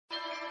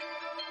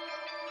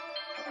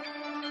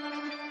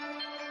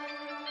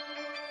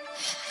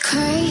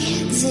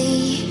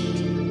Crazy,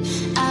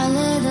 all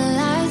of the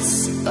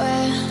lights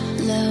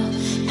were low.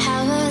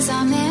 How was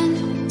I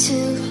meant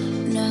to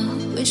know?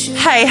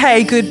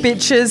 Hey, good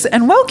bitches,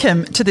 and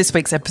welcome to this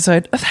week's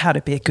episode of How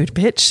to Be a Good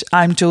Bitch.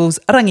 I'm Jules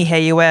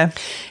Rangiheua.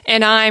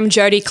 And I'm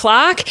Jodie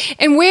Clark,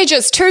 and we're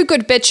just two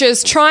good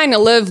bitches trying to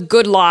live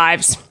good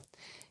lives.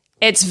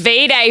 It's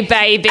V-Day,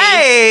 baby.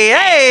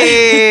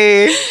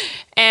 Hey!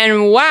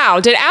 And wow,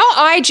 did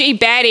our IG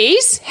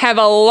baddies have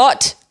a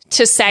lot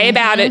to say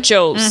about it,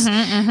 Jules?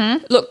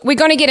 Look, we're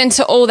going to get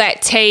into all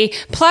that tea,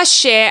 plus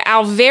share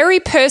our very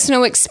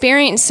personal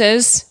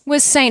experiences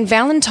with St.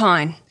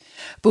 Valentine.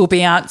 We'll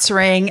be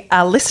answering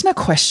a listener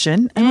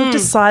question, and we've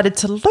decided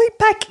to loop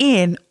back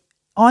in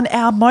on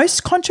our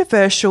most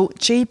controversial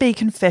GB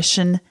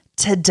confession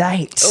to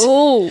date.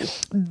 Ooh.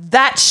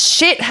 That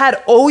shit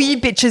had all you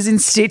bitches in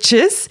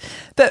stitches.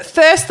 But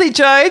firstly,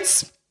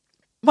 Jodes,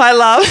 my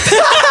love,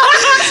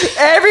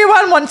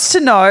 everyone wants to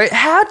know,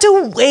 how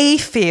do we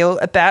feel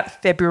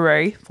about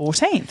February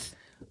 14th?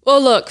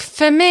 Well, look,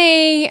 for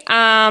me,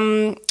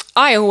 I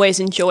always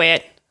enjoy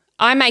it.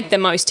 I make the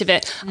most of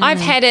it.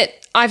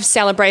 I've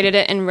celebrated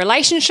it in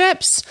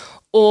relationships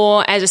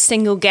or as a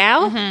single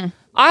gal.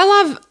 I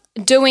love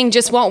doing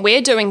just what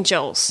we're doing,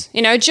 Jules.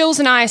 You know, Jules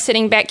and I are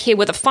sitting back here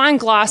with a fine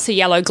glass of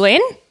Yellow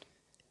Glen.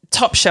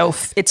 Top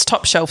shelf. It's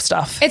top shelf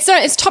stuff.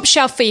 It's top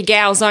shelf for your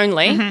gals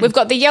only. We've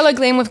got the Yellow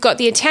Glen. We've got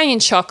the Italian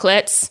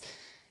chocolates.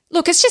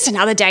 Look, it's just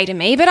another day to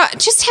me, but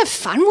just have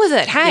fun with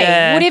it. Hey,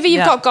 Yeah, whatever you've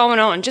yeah. got going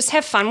on, just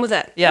have fun with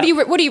it. Yeah.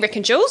 What do you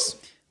reckon, Jules?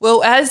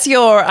 Well, as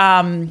your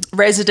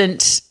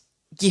resident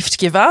gift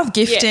giver,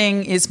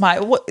 gifting is my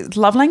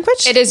love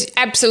language. It is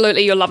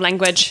absolutely your love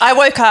language. I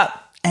woke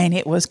up and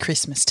it was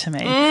Christmas to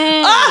me.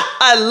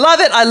 I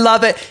love it. I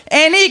love it.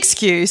 Any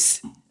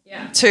excuse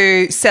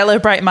to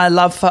celebrate my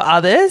love for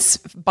others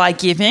by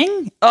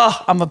giving.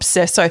 Oh, I'm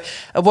obsessed. So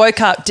I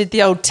woke up, did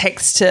the old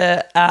text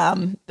to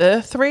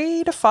the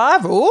 3 to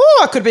 5. Oh,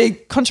 I could be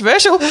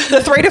controversial.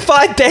 The 3 to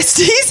 5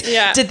 besties.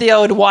 Yeah. Did the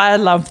old why I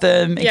love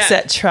them, Yeah.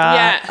 etc.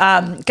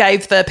 Yeah.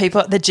 Gave the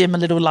people at the gym a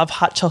little love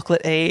hot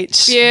chocolate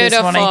each. This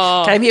Beautiful.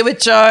 morning. Came here with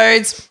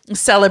Jodes,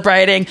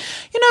 celebrating.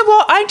 You know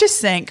what? I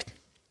just think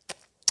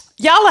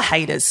y'all are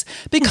haters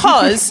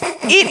because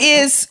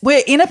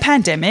we're in a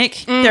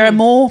pandemic. There are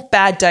more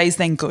bad days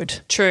than good.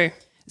 True.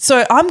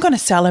 So I'm going to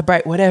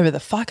celebrate whatever the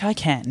fuck I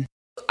can.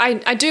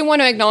 I do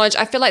want to acknowledge,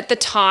 I feel like the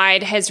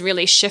tide has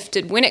really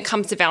shifted when it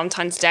comes to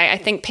Valentine's Day. I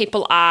think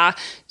people are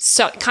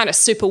kind of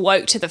super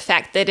woke to the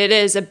fact that it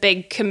is a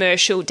big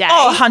commercial day.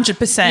 Oh,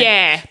 100%.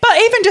 Yeah. But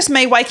even just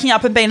me waking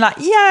up and being like,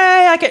 yay,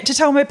 I get to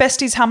tell my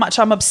besties how much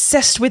I'm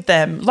obsessed with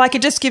them. Like,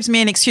 it just gives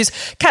me an excuse.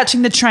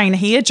 Catching the train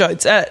here,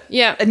 Jodes,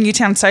 at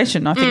Newtown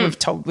Station. I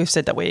think we've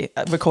said that we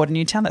record in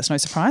Newtown. That's no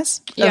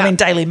surprise. Yeah. I mean,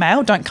 Daily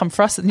Mail, don't come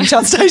for us at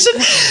Newtown Station.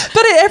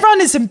 But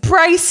everyone is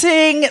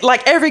embracing,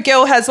 like every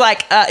girl has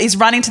is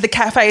running to the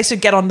cafes to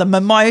get on the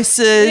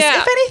mimosas.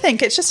 Yeah. If anything,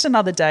 it's just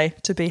another day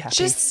to be happy.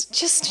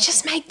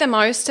 Just make the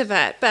most of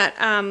it. But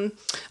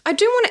I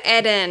do want to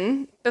add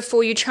in,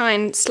 before you try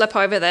and slip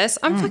over this,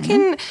 I'm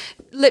fucking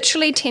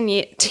literally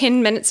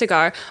 10 minutes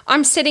ago,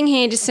 I'm sitting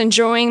here just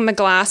enjoying my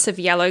glass of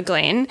Yellow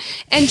Glen,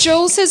 and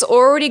Jules has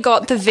already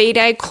got the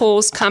V-Day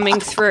calls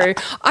coming through.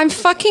 I'm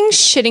fucking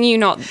shitting you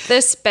not,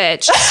 this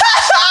bitch.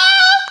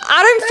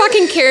 I don't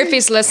fucking care if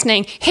he's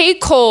listening. He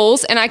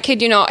calls, and I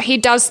kid you not, he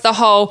does the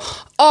whole,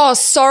 oh,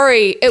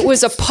 sorry, it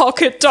was a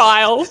pocket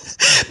dial.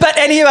 But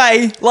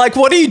anyway, like,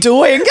 what are you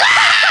doing?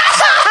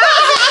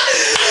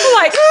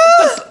 Like,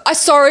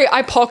 sorry,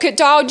 I pocket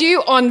dialed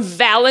you on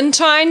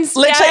Valentine's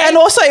Day. Literally, and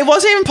also it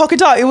wasn't even pocket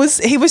dial. He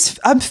was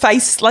on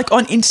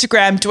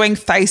Instagram doing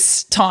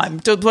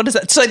FaceTime. What is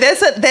it? So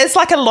there's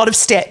like a lot of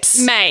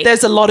steps. Mate,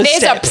 there's a lot of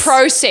steps. There's a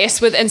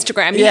process with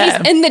Instagram. Yeah.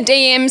 He's in the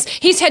DMs.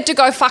 He's had to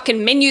go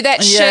fucking menu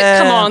that shit.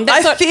 Come on.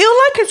 I feel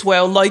like as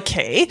well, low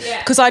key,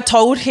 because I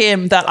told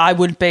him that I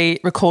would be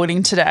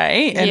recording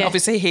today, and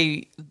obviously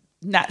he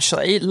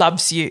naturally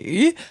loves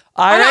you.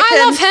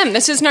 I love him.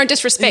 This is no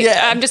disrespect.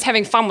 Yeah. I'm just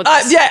having fun with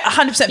this. Yeah,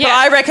 100%. Yeah. But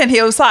I reckon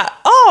he was like,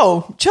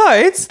 oh,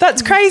 Jodes,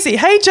 that's crazy.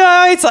 Hey,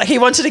 Jodes. Like, he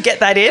wanted to get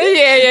that in.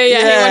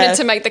 Yeah. He wanted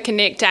to make the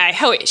connect day.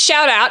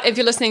 Shout out. If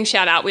you're listening,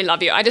 shout out. We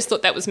love you. I just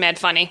thought that was mad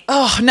funny.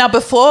 Oh, now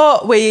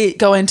before we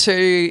go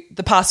into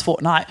the past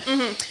fortnight,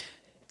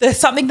 there's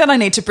something that I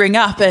need to bring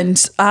up, and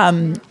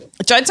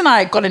Jodes and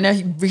I got in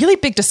a really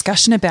big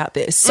discussion about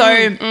this.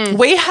 So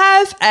we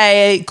have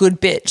a good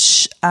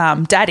bitch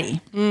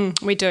daddy.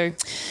 We do.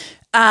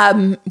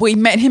 We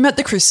met him at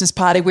the Christmas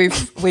party.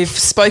 We've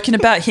spoken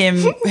about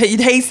him.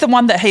 He's the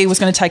one that he was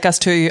going to take us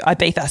to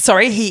Ibiza.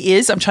 Sorry, he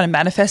is. I'm trying to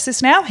manifest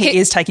this now. He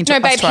is taking us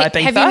to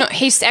Ibiza. Have you not?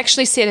 He's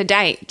actually set a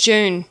date,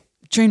 June.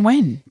 June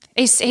when?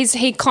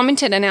 He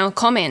commented in our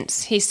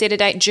comments. He set a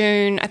date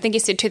June. I think he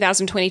said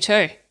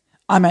 2022.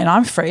 I mean,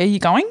 I'm free. Are you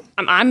going?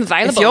 I'm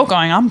available. If you're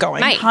going, I'm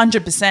going. Mate,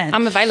 100%.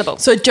 I'm available.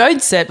 So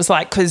Jodes said was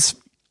like, because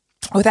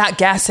without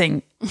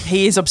gassing,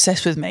 he is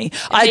obsessed with me.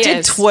 I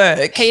did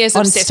twerk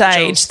on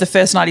stage the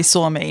first night he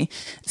saw me.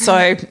 So,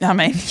 I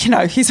mean, you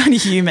know, he's only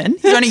human.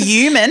 He's only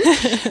human.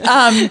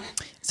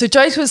 So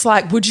Joyce was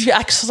like, would you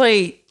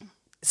actually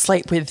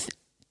sleep with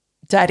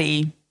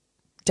Daddy?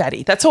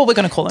 That's all we're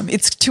going to call him.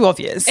 It's too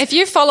obvious. If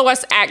you follow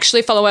us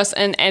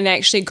and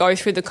actually go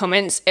through the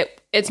comments,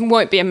 it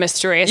won't be a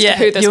mystery as to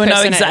who this person is. You will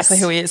know exactly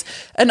who he is.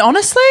 And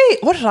honestly,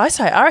 what did I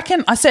say?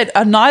 I said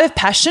a night of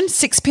passion,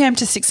 6 p.m.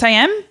 to 6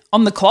 a.m.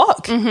 on the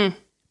clock. Mm-hmm.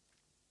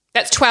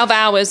 That's 12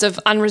 hours of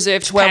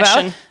unreserved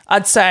passion. Hours.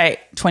 I'd say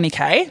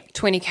 20K.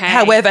 20K.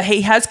 However,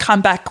 he has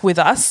come back with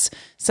us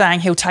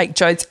saying he'll take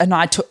Jodes and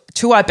I to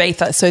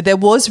Ibiza. So there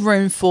was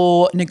room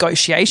for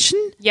negotiation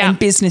and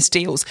business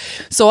deals.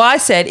 So I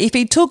said if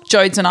he took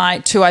Jodes and I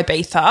to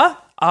Ibiza,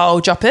 I'll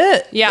drop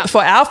it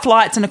for our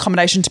flights and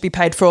accommodation to be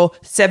paid for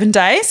 7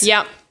 days.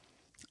 Yeah.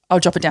 I'll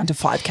drop it down to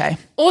 5K.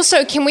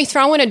 Also, can we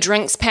throw in a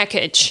drinks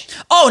package?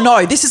 Oh,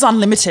 no, this is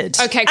unlimited.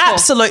 Okay, cool.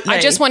 Absolutely. I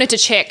just wanted to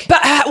check.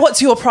 But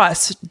what's your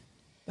price?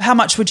 How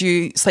much would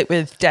you sleep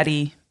with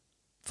Daddy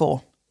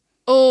for?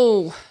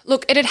 Oh,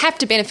 look, it'd have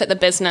to benefit the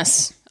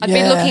business. I'd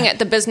be looking at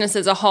the business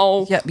as a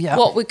whole,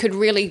 what we could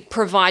really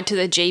provide to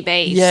the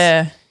GBs.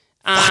 Yeah.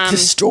 Fuck the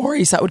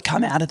stories that would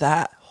come out of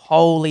that.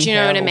 Holy hell. Do you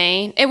know what I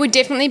mean? It would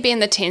definitely be in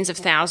the tens of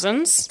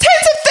thousands.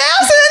 Tens of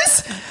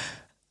thousands?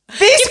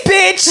 This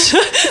bitch.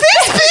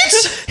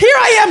 Here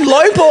I am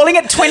lowballing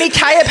at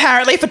 20K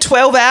apparently for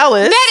 12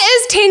 hours. That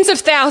is tens of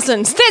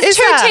thousands.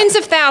 That's tens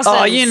of thousands.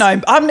 Oh, you know,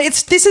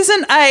 this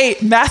isn't a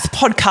math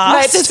podcast.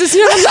 Mate, this is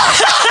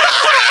not.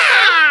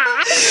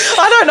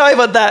 I don't know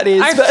what that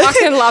is. I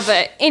fucking love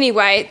it.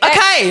 Anyway.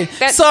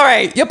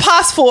 Sorry. You're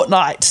past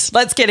fortnight.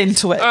 Let's get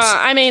into it.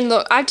 I mean,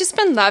 look, I've just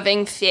been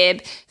loving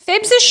Feb.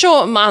 Feb's a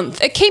short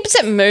month. It keeps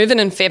it moving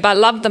in Feb. I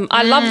love them.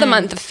 I love the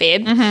month of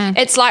Feb. Mm-hmm.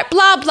 It's like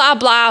blah, blah,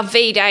 blah,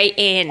 V-Day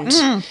end.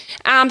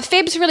 Mm-hmm.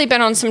 Feb's really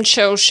been on some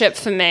chill shit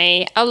for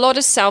me. A lot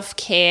of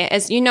self-care.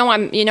 As you know,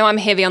 I'm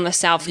heavy on the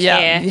self-care.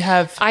 Yeah, you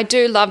have. I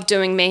do love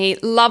doing me.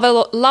 Love a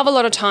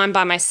lot of time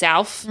by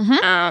myself.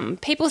 Mm-hmm.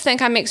 People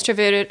think I'm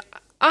extroverted.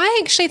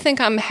 I actually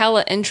think I'm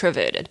hella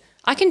introverted.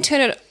 I can turn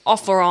it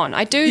off or on.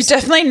 I do. You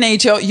definitely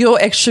need you're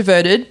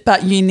extroverted,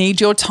 but you need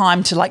your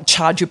time to like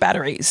charge your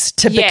batteries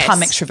to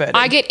become extroverted.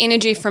 I get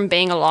energy from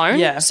being alone.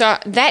 Yeah. So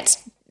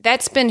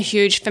that's been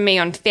huge for me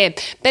on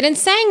Feb. But in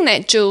saying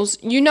that, Jules,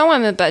 you know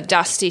I'm a bit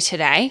dusty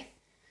today.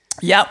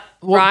 Yep.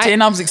 Walked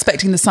in, I was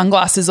expecting the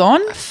sunglasses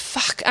on.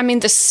 Fuck. I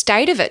mean, the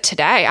state of it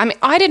today. I mean,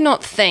 I did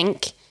not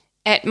think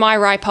at my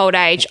ripe old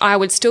age I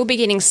would still be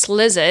getting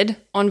slizzard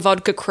on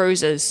vodka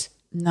cruises.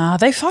 Nah,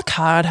 they fuck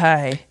hard,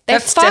 hey.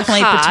 That's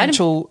definitely hard. A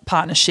potential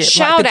partnership.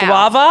 Shout like the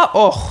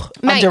guava,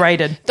 Mate,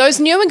 underrated. Those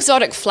new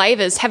exotic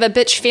flavours have a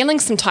bitch feeling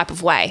some type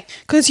of way.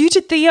 Because you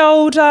did the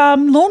old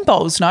lawn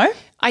bowls, no?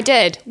 I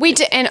did. We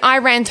did, and I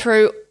ran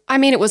through. I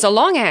mean, it was a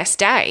long ass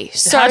day.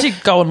 So how did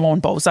you go on lawn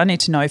bowls? I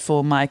need to know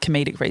for my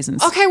comedic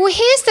reasons. Okay, well,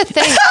 here's the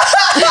thing.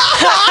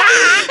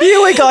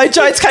 Here we go.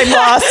 Jodes came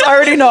last. I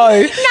already know.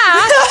 Can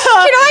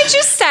I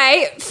just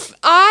say,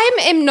 I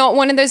am not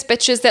one of those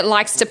bitches that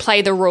likes to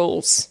play the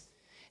rules.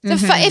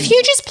 If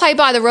you just play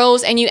by the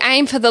rules and you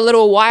aim for the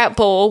little white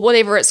ball,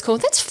 whatever it's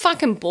called, that's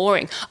fucking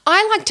boring.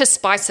 I like to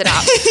spice it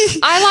up.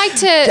 I like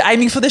to... You're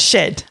aiming for the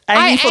shed.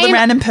 Aiming for the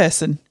random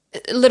person.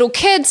 Little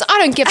kids, I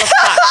don't give a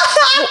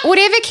fuck.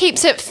 Whatever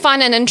keeps it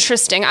fun and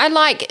interesting. I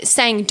like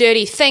saying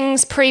dirty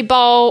things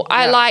pre-bowl. Yeah.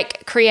 I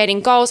like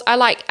creating goals. I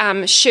like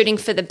shooting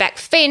for the back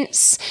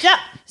fence. Yeah.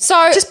 So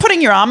just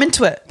putting your arm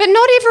into it. But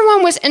not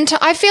everyone was into...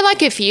 I feel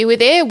like if you were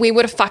there, we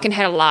would have fucking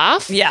had a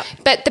laugh. Yeah.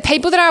 But the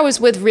people that I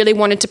was with really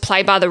wanted to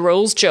play by the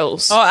rules,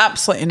 Jules. Oh,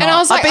 absolutely not. And I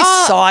was like, I'd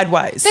be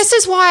sideways. This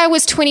is why I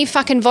was 20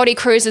 fucking Voddy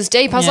cruises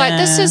deep. I was like,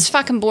 this is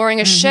fucking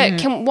boring as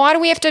shit. Why do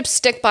we have to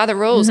stick by the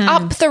rules?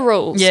 Up the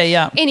rules.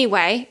 Yeah.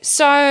 Anyway,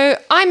 so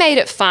I made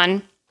it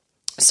fun.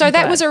 So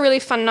that was a really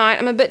fun night.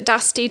 I'm a bit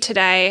dusty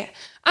today.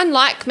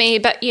 Unlike me,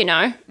 but you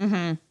know...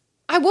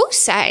 I will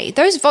say,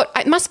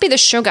 it must be the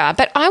sugar,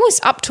 but I was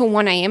up till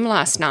 1 a.m.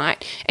 last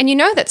night, and you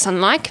know that's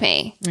unlike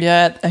me.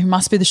 Yeah, it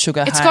must be the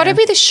sugar, It's got to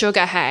be the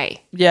sugar, hey.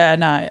 Yeah,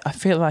 no, I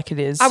feel like it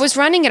is. I was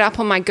running it up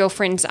on my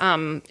girlfriend's,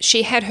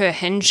 she had her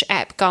Hinge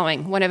app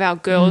going. One of our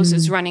girls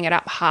is running it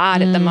up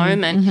hard at the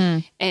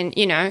moment, and,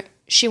 you know,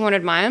 she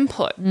wanted my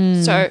input.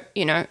 So,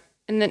 you know,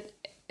 in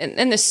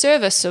the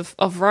service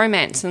of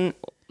romance and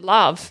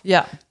love.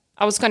 Yeah.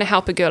 I was going to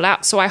help a girl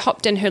out. So I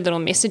hopped in her little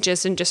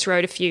messages and just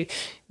wrote a few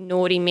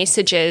naughty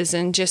messages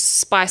and just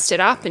spiced it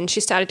up, and she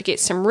started to get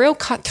some real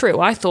cut through,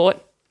 I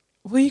thought.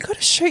 Well, you got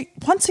to shoot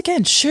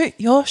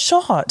your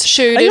shot.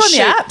 Shoot. Are you on the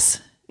apps?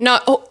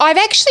 No, I've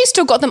actually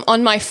still got them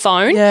on my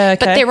phone, but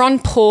they're on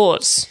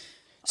pause.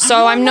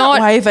 So I'm not on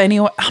the wave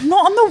anyway. I'm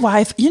not on the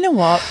wave. You know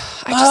what?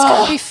 I just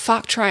got to be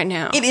fucked right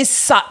now. It is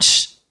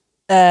such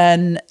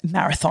an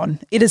marathon.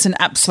 It is an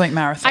absolute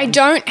marathon.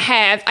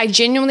 I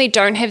genuinely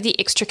don't have the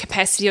extra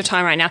capacity or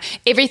time right now.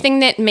 Everything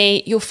that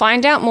you'll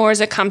find out more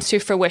as it comes to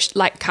fruition,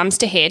 like comes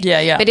to head.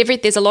 Yeah.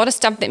 But there's a lot of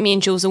stuff that me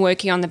and Jules are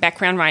working on in the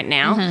background right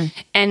now.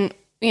 And,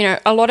 you know,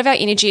 a lot of our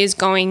energy is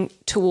going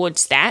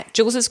towards that.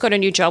 Jules has got a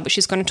new job, which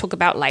she's going to talk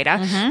about later.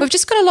 We've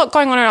just got a lot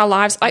going on in our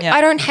lives.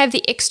 I don't have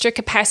the extra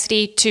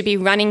capacity to be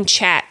running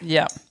chat.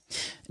 Yeah.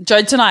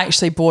 Jodes and I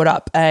actually brought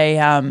up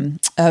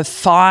a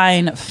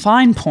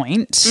fine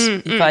point,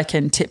 if I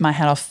can tip my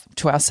hat off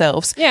to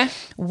ourselves. Yeah.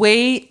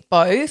 We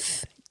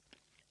both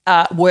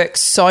work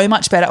so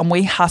much better and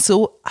we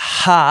hustle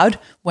hard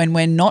when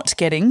we're not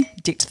getting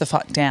dicked the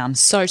fuck down.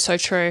 So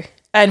true.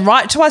 And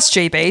write to us,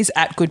 GBs,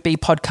 at Good Bee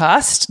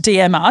Podcast.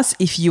 DM us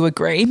if you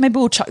agree. Maybe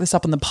we'll chuck this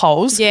up on the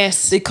polls.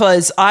 Yes.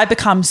 Because I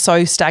become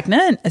so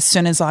stagnant as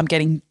soon as I'm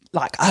getting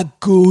like a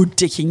good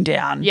dicking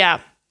down. Yeah.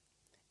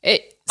 I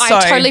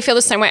totally feel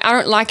the same way. I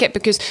don't like it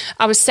because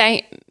I was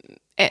saying,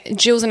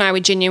 Jules and I were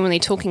genuinely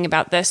talking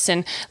about this.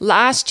 And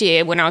last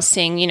year when I was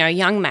seeing,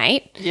 young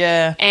mate.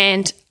 Yeah.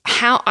 And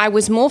how I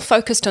was more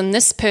focused on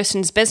this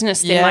person's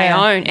business than my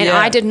own. And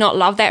I did not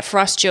love that for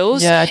us,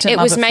 Jules. Yeah, I didn't it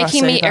love was it for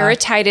making us me either.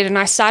 irritated and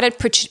I started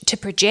to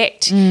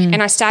project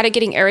and I started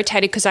getting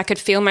irritated because I could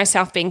feel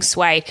myself being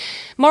swayed.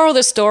 Moral of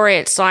the story,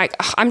 it's like,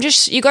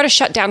 you got to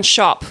shut down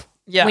shop.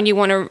 Yeah. When you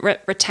want to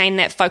retain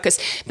that focus.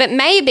 But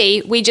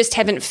maybe we just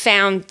haven't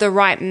found the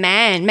right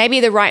man. Maybe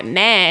the right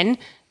man,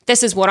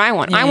 this is what I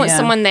want. I want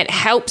someone that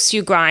helps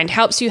you grind,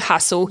 helps you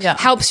hustle,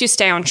 helps you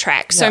stay on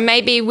track. So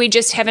maybe we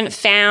just haven't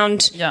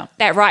found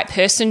that right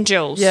person,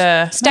 Jules.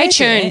 Yeah. Stay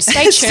tuned.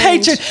 Stay tuned. Stay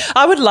tuned.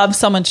 I would love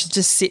someone to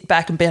just sit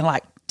back and be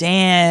like,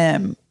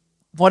 damn,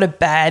 what a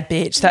bad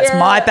bitch. That's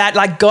my bad.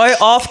 Like, go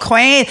off,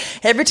 queen.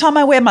 Every time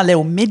I wear my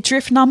little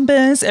midriff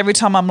numbers, every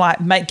time I'm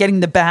like getting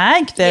the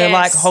bag, they're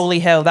like, holy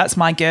hell, that's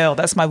my girl.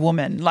 That's my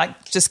woman.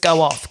 Like, just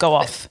go off.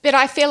 But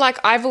I feel like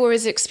I've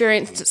always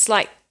experienced it's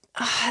like,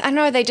 I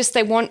know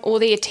they want all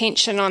the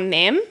attention on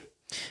them.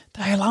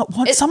 They like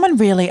want someone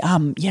really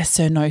yes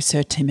sir, no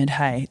sir, timid.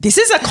 Hey, this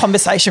is a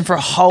conversation for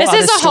a whole. This other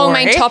is a whole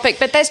story. main topic,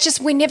 but that's just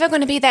we're never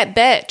going to be that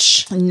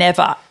bitch.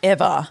 Never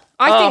ever.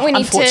 I think we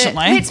need to.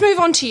 Unfortunately. Let's move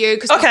on to you.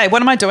 Okay,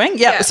 what am I doing?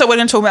 Yeah. So we're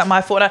going to talk about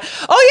my fortnight.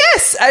 Oh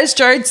yes, as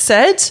Jode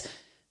said,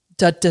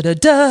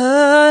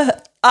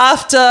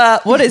 after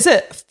what is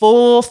it?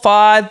 4,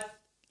 5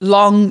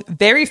 long,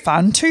 very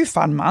fun, 2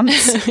 fun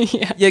months.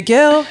 Your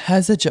girl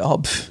has a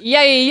job.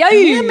 Yay.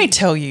 Let me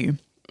tell you,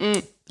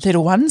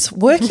 little ones,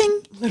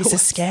 working is a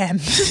scam.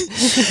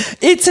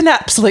 It's an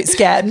absolute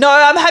scam. No,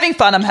 I'm having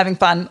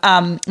fun.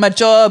 My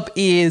job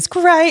is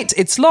great.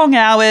 It's long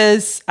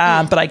hours,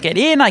 but I get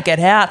in, I get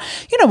out.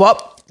 You know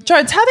what?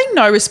 Jones, having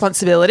no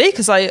responsibility,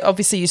 because I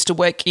obviously used to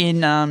work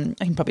in, I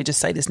can probably just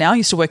say this now, I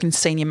used to work in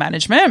senior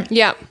management.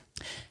 Yeah.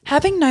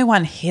 Having no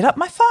one hit up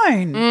my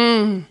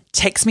phone,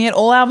 text me at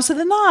all hours of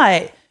the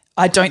night.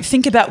 I don't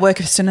think about work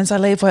as soon as I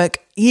leave work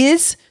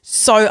is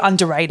so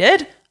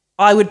underrated.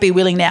 I would be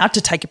willing now to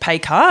take a pay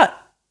cut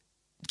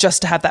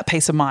just to have that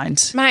peace of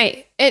mind.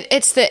 Mate,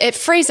 it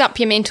frees up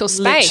your mental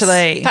space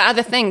Literally. for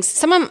other things.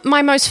 Some of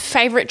my most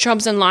favourite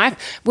jobs in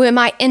life were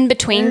my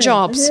in-between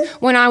jobs.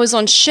 When I was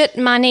on shit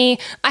money,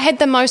 I had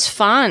the most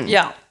fun.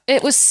 Yeah.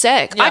 It was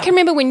sick. Yeah. I can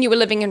remember when you were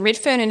living in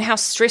Redfern and how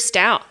stressed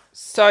out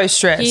So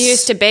stressed. you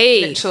used to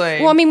be. Literally.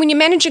 Well, I mean, when you're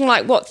managing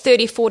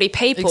 30, 40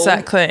 people.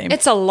 Exactly.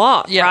 It's a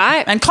lot,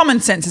 right? And common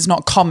sense is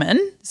not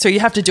common, so you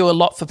have to do a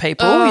lot for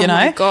people, Oh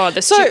my God,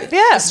 the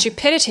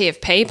stupidity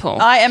of people.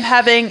 I am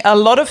having a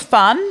lot of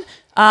fun.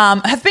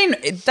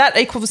 That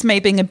equals me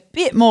being a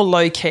bit more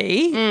low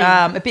key,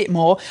 a bit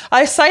more.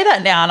 I say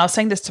that now, and I was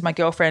saying this to my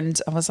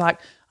girlfriend. I was like,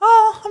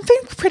 "Oh, I'm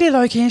feeling pretty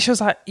low key," and she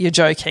was like, "You're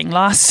joking."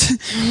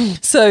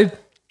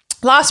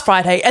 Last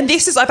Friday, and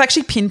I've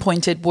actually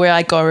pinpointed where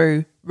I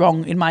go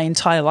wrong in my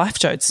entire life,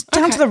 Jodes,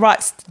 down to the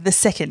right the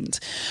second.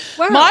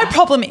 Wow. My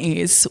problem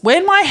is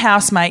when my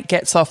housemate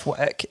gets off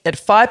work at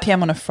 5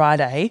 p.m. on a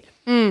Friday,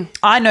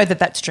 I know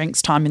that's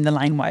drinks time in the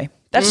laneway.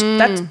 That's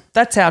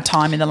our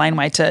time in the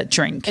laneway to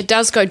drink. It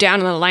does go down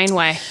in the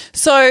laneway.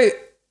 So,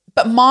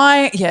 but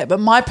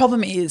my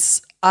problem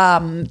is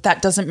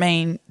that doesn't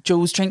mean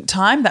Jules drink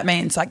time. That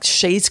means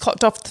she's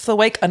clocked off for the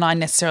week and I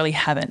necessarily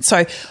haven't.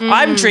 So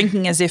I'm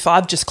drinking as if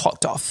I've just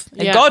clocked off.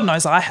 And God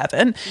knows I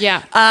haven't.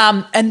 Yeah.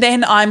 And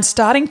then I'm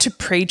starting to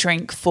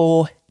pre-drink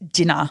for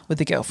dinner with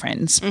the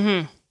girlfriends.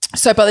 Mm-hmm.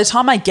 So by the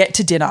time I get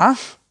to dinner,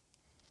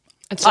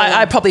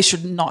 I probably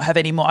should not have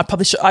any more.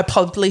 I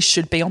probably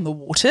should be on the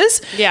waters.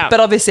 Yeah.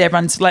 But obviously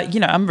everyone's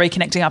I'm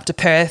reconnecting up to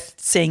Perth,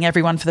 seeing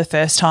everyone for the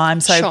first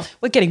time. So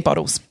we're getting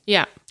bottles.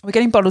 Yeah. We're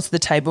getting bottles to the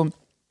table.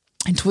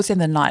 And towards the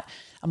end of the night,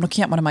 I'm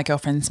looking at one of my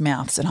girlfriend's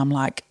mouths and I'm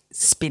like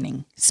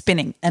spinning.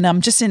 And I'm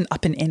just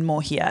up in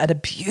Enmore here at a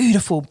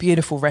beautiful,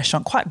 beautiful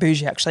restaurant, quite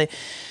bougie actually.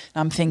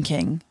 And I'm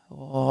thinking,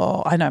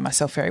 I know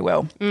myself very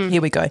well.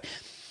 Here we go.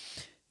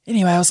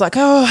 Anyway, I was like,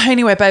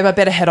 babe, I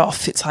better head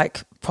off. It's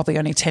probably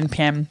only 10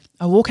 p.m.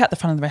 I walk out the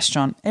front of the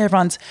restaurant.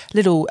 Everyone's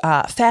little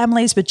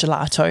families with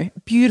gelato.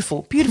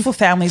 Beautiful, beautiful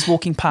families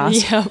walking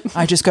past. Yep.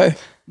 I just go,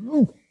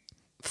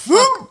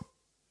 Fuck.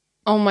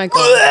 Oh my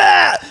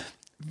God.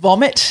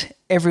 Vomit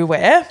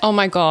everywhere. Oh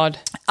my God.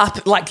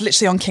 Up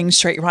literally on King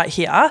Street right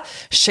here.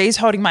 She's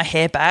holding my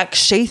hair back.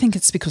 She thinks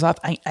it's because I've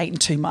eaten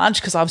too much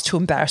because I was too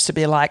embarrassed to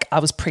be I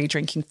was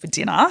pre-drinking for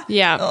dinner.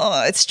 Yeah.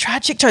 Oh, it's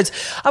tragic, Jodes.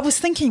 I was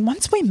thinking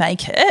once we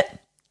make it,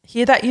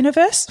 hear that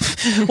universe?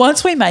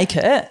 Once we make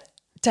it,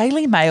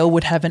 Daily Mail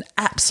would have an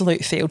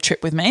absolute field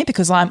trip with me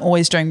because I'm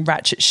always doing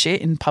ratchet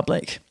shit in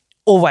public.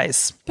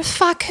 always. But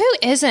fuck, who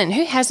isn't?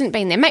 Who hasn't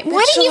been there? Mate,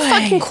 why didn't you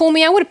Literally. fucking call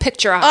me? I would have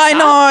picked your ass I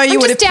know, up. you I'm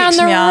would have just down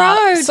picked the me up.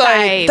 road, So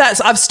babe.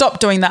 I've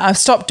stopped doing that. I've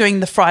stopped doing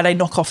the Friday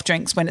knockoff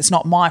drinks when it's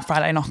not my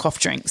Friday knockoff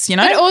drinks, you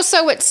know? But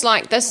also, it's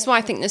like, this is why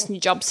I think this new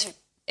job's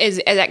is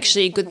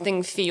actually a good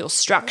thing for your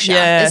structure.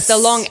 Yes. It's the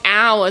long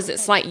hours.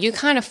 It's like you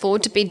can't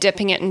afford to be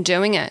dipping it and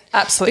doing it.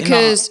 Absolutely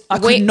because not. I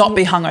could not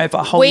be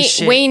hungover. Holy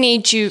shit. We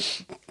need you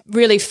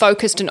really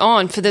focused and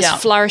on for this Yeah.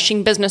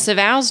 flourishing business of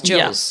ours, Jules.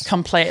 Yes,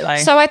 completely.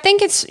 So I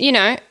think it's,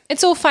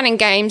 it's all fun and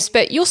games,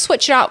 but you'll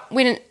switch it up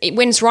when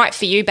it's right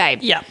for you, babe.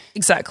 yeah,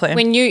 exactly.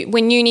 When you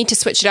need to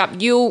switch it up,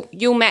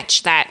 you'll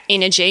match that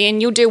energy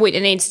and you'll do what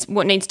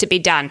needs to be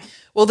done.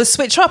 Well, the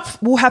switch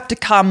up will have to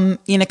come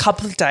in a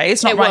couple of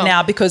days, not It right will.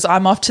 now because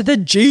I'm off to the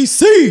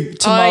GC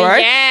tomorrow.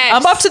 yes.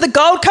 I'm off to the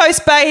Gold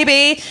Coast,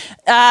 baby,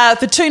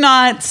 for 2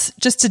 nights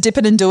just to dip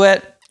it and do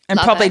it and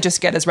Love probably it.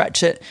 just get us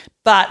ratchet.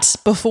 But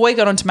before we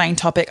get on to main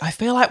topic, I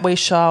feel like we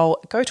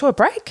shall go to a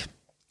break.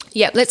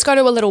 Yeah, let's go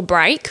to a little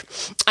break.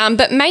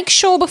 But make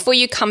sure before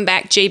you come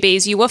back,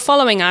 GBs, you are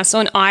following us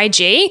on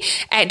IG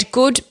at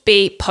Good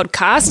B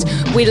Podcast.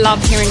 We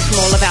love hearing from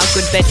all of our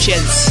good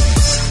bitches.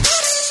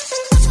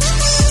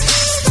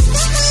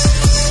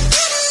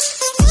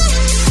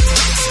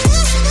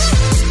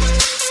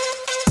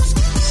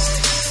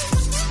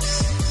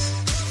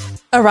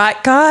 All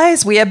right,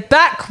 guys, we are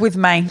back with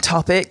main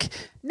topic.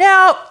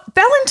 Now,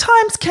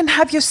 Valentine's can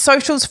have your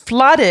socials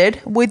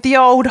flooded with the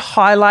old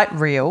highlight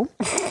reel.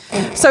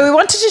 So we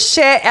wanted to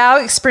share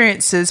our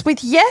experiences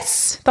with,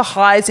 yes, the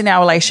highs in our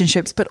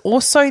relationships, but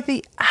also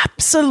the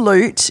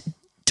absolute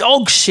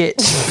dog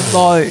shit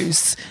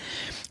lows.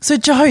 So,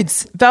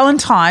 Jodes,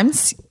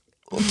 Valentine's,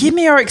 give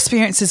me your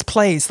experiences,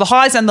 please. The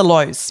highs and the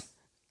lows.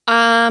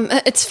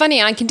 It's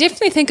funny. I can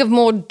definitely think of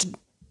more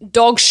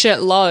dog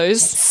shit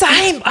lows.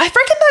 Same. I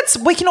reckon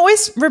we can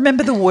always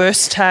remember the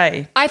worst,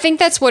 hey? I think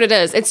that's what it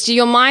is. It's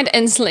your mind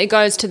instantly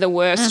goes to the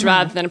worst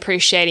rather than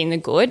appreciating the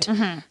good.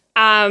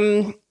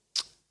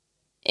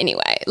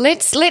 Anyway,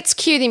 let's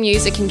cue the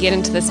music and get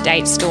into this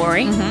date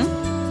story.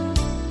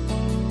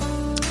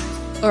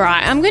 All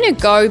right, I'm going to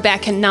go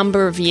back a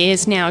number of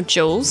years now,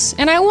 Jules,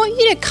 and I want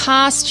you to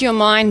cast your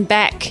mind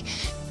back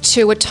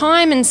to a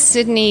time in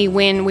Sydney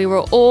when we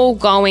were all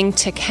going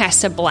to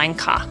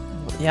Casablanca.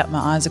 Yep, my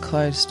eyes are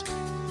closed.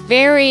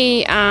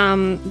 Very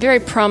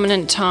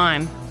prominent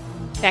time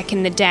back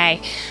in the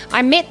day.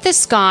 I met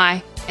this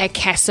guy at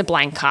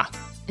Casablanca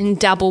in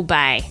Double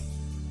Bay.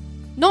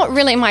 Not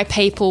really my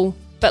people,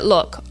 but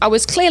look, I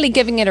was clearly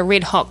giving it a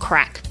red hot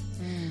crack.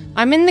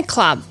 I'm in the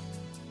club.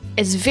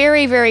 It's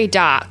very, very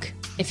dark,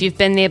 if you've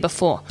been there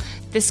before.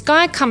 This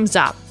guy comes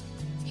up.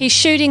 He's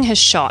shooting his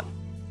shot.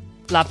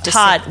 Love to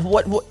Hard. see.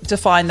 What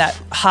define that?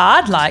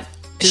 Hard? Like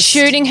just,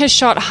 Shooting his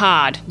shot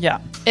hard. Yeah.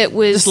 It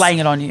was Just laying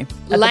it on you.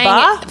 At laying the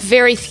bar? it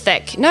very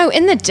thick. No,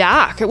 in the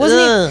dark. It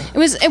wasn't.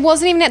 Ugh. It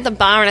wasn't even at the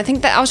bar. And I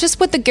think that I was just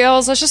with the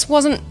girls. I just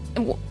wasn't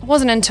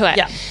into it.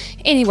 Yeah.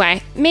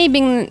 Anyway, me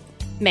being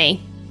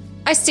me,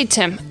 I said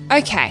to him,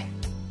 "Okay,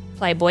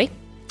 Playboy,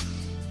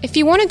 if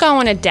you want to go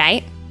on a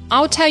date,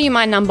 I'll tell you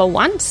my number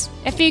once.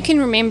 If you can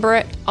remember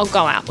it, I'll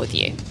go out with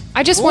you."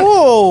 I just want.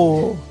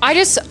 Whoa. I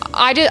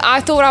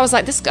thought I was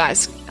like,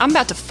 I'm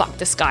about to fuck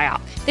this guy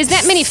up. There's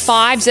that many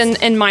fives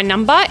in my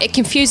number. It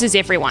confuses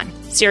everyone.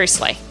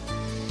 Seriously.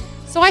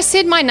 So I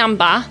said my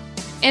number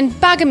and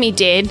bugger me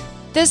dead.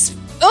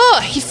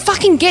 He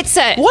fucking gets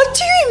it. What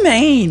do you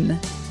mean?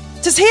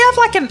 Does he have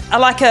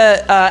like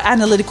a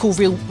analytical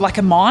real like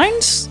a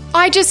mind?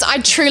 I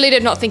truly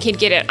did not think he'd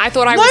get it. I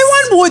thought I No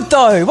was. one would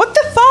though. What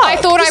the fuck? I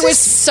thought This I was is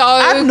so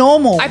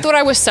abnormal. I thought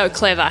I was so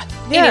clever.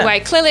 Yeah. Anyway,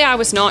 clearly I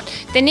was not.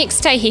 The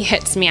next day he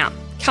hits me up,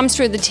 comes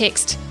through the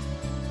text,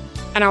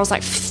 and I was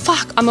like,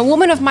 fuck, I'm a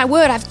woman of my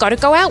word. I've got to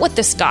go out with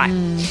this guy.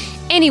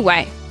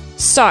 Anyway,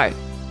 so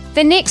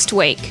the next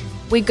week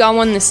we go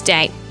on this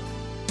date.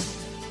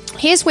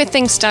 Here's where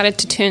things started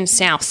to turn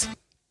south.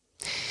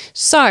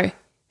 So,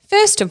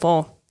 first of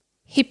all,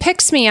 he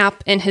picks me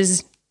up in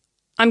his,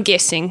 I'm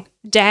guessing,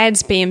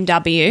 dad's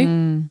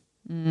BMW.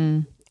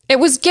 It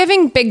was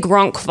giving big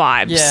Gronk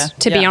vibes,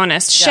 to be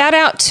honest. Yeah. Shout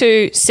out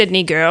to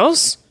Sydney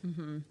Girls,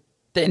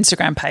 The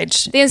Instagram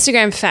page. the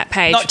Instagram fat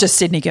page. Not just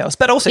Sydney girls,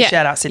 but also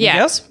shout out Sydney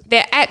girls.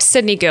 They're at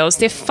Sydney Girls.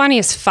 They're funny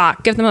as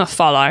fuck. Give them a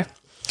follow.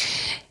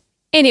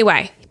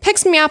 Anyway, he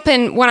picks me up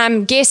in what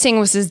I'm guessing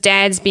was his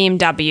dad's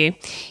BMW.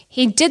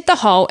 He did the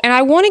whole, and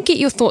I want to get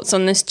your thoughts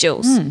on this,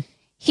 Jules.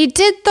 He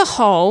did the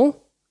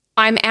whole,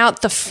 I'm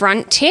out the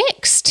front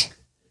text.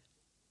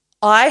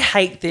 I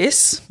hate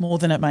this more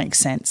than it makes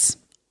sense.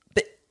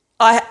 But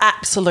I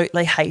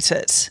absolutely hate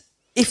it.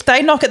 If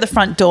they knock at the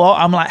front door,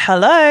 I'm like,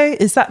 hello,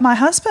 is that my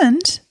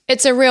husband?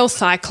 It's a real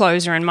thigh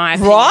closer in my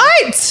opinion.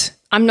 Right?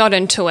 I'm not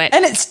into it.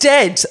 And it's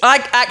dead.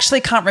 I actually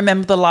can't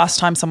remember the last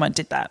time someone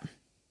did that.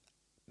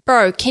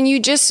 Bro, can you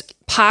just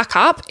park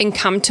up and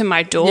come to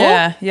my door?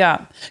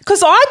 Yeah.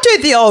 Because I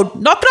do the old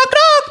knock, knock,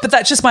 knock, but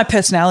that's just my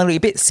personality. A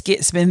bit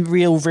skits, been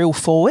real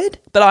forward,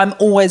 but I'm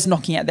always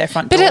knocking at their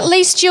front door. But at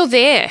least you're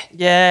there.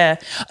 Yeah.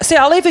 See,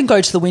 I'll even go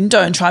to the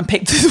window and try and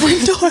peek through the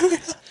window.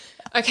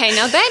 Okay,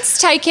 now that's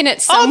taken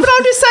it Oh, but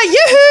I'll just say,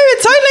 yoo-hoo,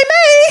 it's only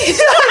me.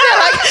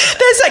 Like,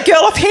 there's that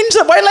girl off Hinge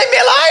that won't leave me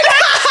alone.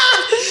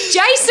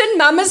 Jason,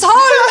 mum is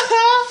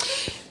home.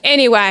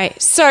 Anyway,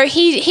 so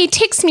he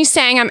texts me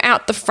saying I'm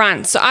out the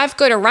front. So I've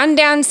got to run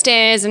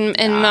downstairs in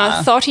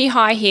my thotty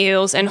high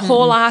heels and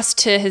haul ass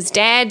to his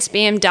dad's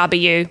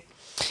BMW.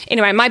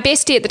 Anyway, my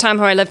bestie at the time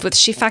who I lived with,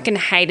 she fucking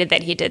hated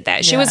that he did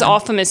that. She was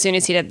off him as soon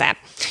as he did that.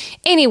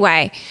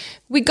 Anyway,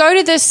 we go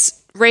to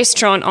this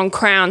restaurant on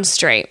Crown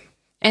Street.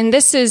 And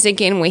this is,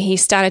 again, where he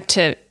started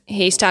to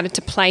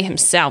play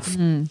himself.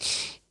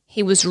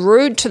 He was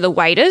rude to the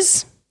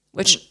waiters,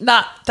 which...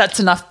 Nah, that's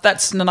enough.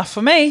 That's enough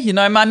for me. You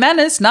know my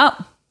manners. Nah.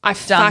 I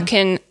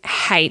fucking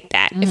hate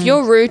that. If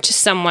you're rude to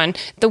someone,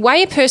 the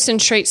way a person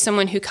treats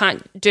someone who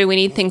can't do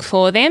anything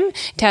for them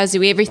tells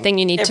you everything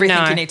you need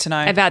to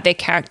know about their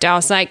character. I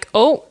was like,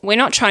 oh, we're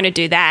not trying to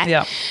do that.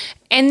 Yeah.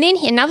 And then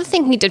another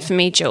thing he did for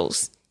me,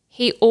 Jules,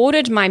 he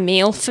ordered my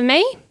meal for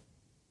me,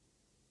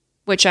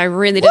 which I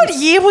really didn't. What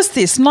year was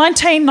this?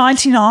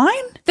 1999?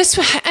 This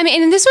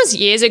was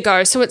years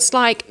ago. So it's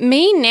like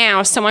me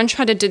now, if someone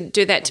tried to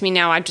do that to me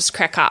now, I'd just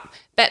crack up.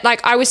 But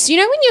like I was, when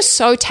you're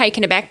so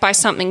taken aback by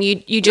something, you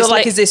just You're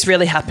like, is this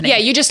really happening? Yeah,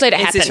 you just let it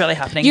happen. Is this really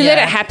happening? You let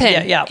it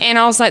happen. Yeah. And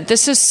I was like,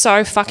 this is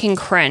so fucking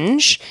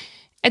cringe.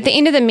 At the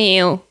end of the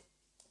meal,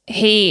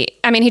 he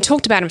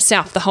talked about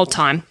himself the whole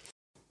time.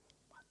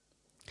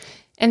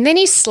 And then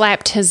he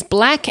slapped his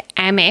black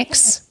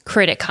Amex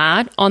credit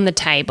card on the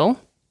table.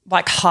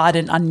 Like hard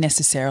and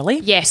unnecessarily?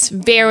 Yes,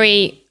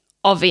 very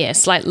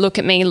obvious. Like, look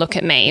at me, look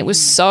at me. It was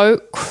so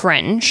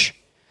cringe.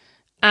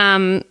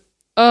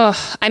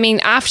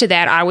 After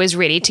that, I was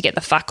ready to get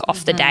the fuck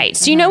off the date.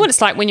 So you know what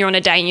it's like when you're on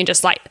a date and you're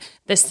just like,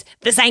 this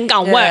ain't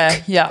gonna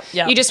work. Yeah.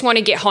 You just want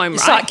to get home, you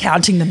right? start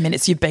counting the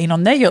minutes you've been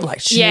on there. You're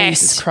like,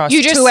 Jesus Christ,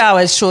 you just, 2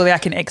 hours, surely I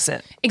can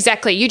exit.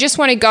 Exactly. You just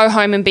want to go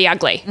home and be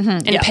ugly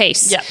in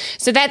peace. Yeah.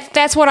 So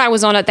that's what I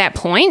was on at that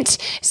point.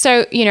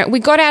 So, we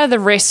got out of the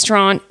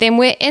restaurant, then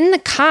we're in the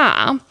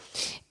car.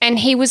 And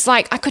he was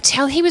like, I could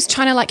tell he was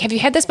trying to like, have you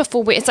had this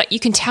before where it's like, you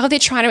can tell they're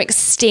trying to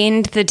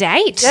extend the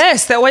date?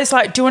 Yes, they're always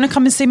like, do you want to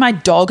come and see my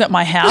dog at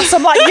my house?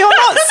 I'm like, you're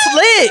not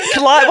slick.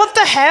 Like, what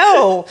the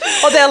hell?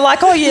 Or they're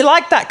like, oh, you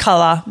like that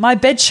colour? My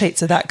bed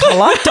sheets are that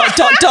colour. ...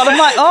 I'm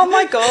like, oh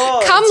my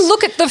God. Come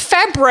look at the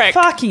fabric.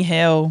 Fucking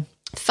hell.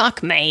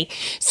 Fuck me.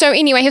 So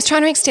anyway, he was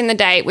trying to extend the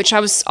date, which I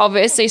was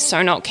obviously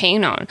so not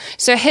keen on.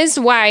 So his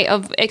way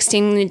of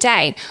extending the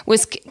date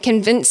was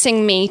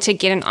convincing me to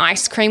get an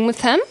ice cream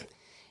with him.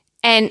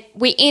 And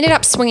we ended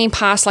up swinging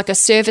past like a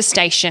service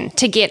station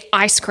to get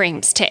ice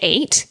creams to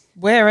eat.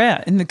 Where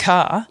at? In the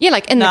car? Yeah,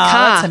 like in the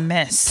car. That's a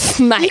mess.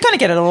 Mate, you're going to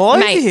get it all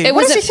over you. What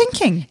was he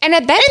thinking? And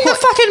at that in the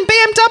fucking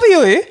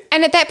BMW.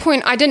 And at that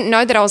point, I didn't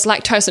know that I was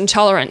lactose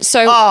intolerant.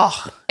 So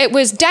it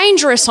was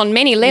dangerous on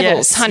many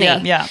levels, honey.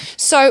 Yeah.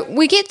 So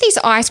we get these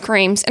ice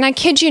creams, and I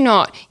kid you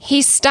not,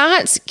 he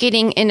starts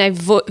getting in a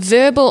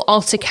verbal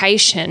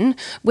altercation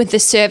with the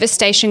service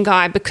station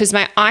guy because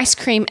my ice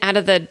cream out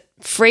of the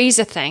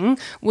freezer thing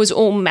was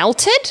all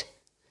melted.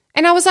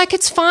 And I was like,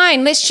 it's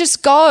fine. Let's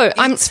just go.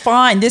 It's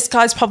fine. This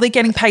guy's probably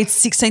getting paid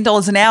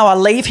 $16 an hour.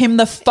 Leave him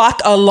the fuck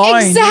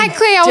alone.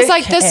 Exactly. I was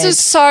like, this is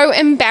so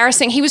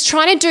embarrassing. He was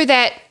trying to do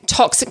that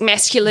toxic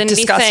masculinity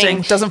Disgusting.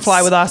 thing. Doesn't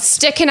fly with us.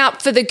 Sticking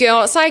up for the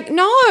girl. It's like,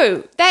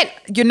 no.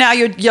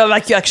 You're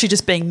actually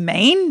just being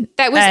mean.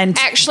 That was and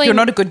actually... You're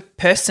not a good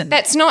person.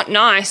 That's not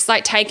nice.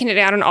 Like taking it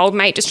out on an old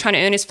mate just trying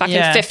to earn his fucking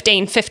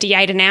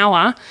 $15.58 an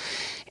hour.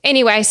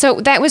 Anyway,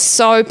 so that was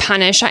so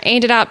punish. I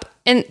ended up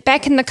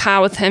back in the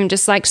car with him,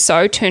 just like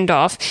so turned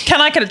off. Can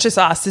I just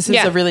ask? This is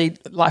a really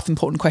life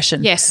important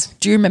question. Yes.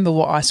 Do you remember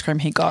what ice cream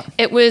he got?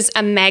 It was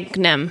a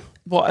Magnum.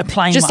 What, a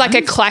plain just one?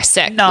 Like a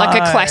classic. No,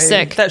 like a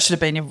classic. That should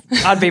have been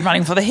I'd be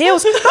running for the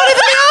hills. Not even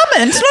the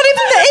almond. Not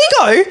even the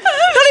Ego.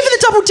 Not even the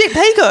double dip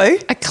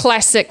Ego. A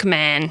classic,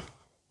 man.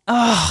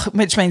 Oh,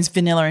 which means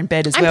vanilla in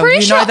bed as well.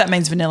 You know that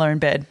means vanilla in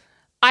bed.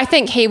 I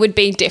think he would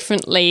be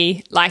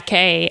definitely like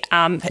a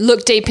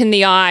look deep in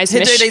the eyes.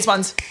 He'll do these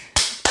ones.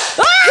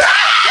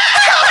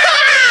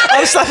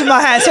 I was slapping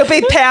my hands. He'll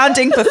be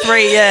pounding for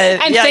 3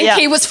 years. And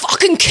he was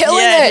fucking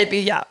killing it.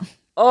 He'd be,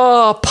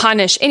 Oh,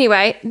 punish.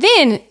 Anyway,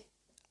 then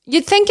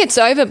you'd think it's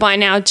over by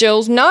now,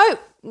 Jules. No,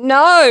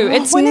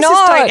 it's when not. Is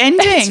this date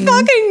ending? It's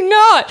fucking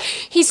not.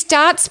 He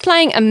starts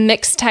playing a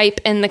mixtape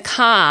in the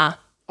car.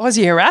 Oh, is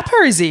he a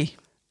rapper, is he?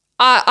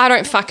 I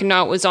don't fucking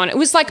know what was on. It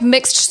was like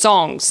mixed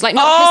songs. Like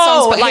not his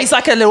songs, but like... he's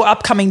like a little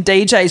upcoming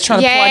DJ. He's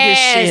trying to plug his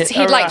shit.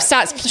 He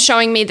starts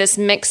showing me this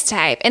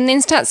mixtape and then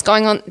starts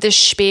going on this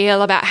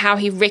spiel about how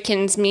he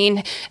reckons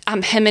me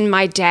and him and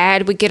my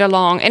dad would get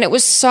along. And it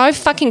was so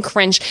fucking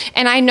cringe.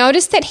 And I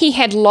noticed that he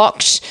had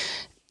locked...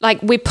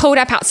 Like, we pulled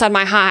up outside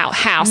my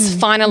house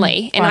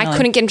finally, and I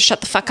couldn't get him to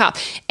shut the fuck up.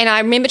 And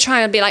I remember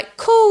trying to be like,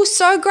 cool,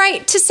 so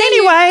great to see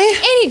you.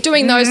 And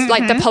doing those,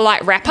 like, the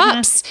polite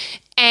wrap-ups.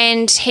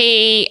 And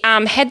he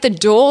had the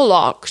door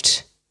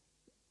locked.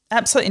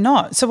 Absolutely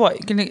not. So what?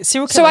 You're going to get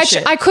serial So killer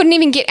shit? I couldn't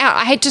even get out.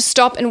 I had to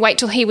stop and wait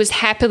till he was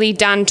happily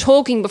done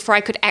talking before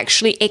I could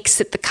actually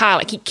exit the car.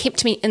 Like he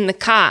kept me in the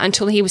car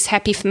until he was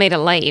happy for me to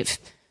leave.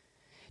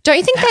 Don't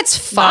you think that's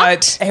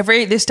fucked?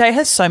 No, this day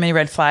has so many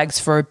red flags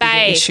for a bigger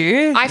Babe,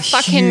 issue. I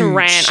fucking Huge.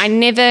 ran.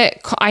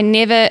 I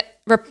never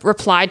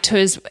replied to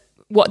his.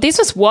 This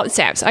was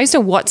WhatsApps. I used to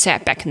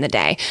WhatsApp back in the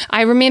day.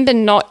 I remember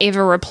not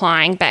ever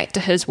replying back to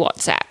his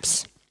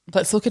WhatsApps.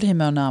 Let's look at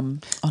him on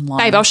online.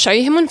 Babe, I'll show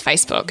you him on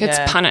Facebook. It's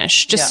Yeah.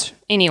 Punish.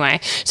 Anyway.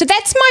 So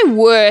that's my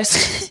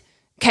worst.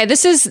 Okay,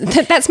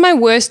 that's my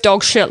worst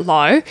dog shit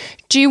low.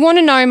 Do you want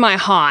to know my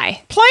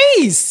high?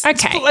 Please.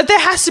 Okay. There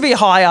has to be a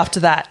high after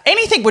that.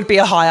 Anything would be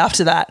a high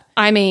after that.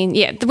 I mean,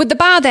 yeah, with the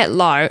bar that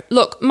low.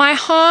 Look, my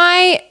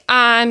high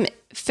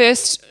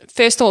first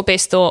thought,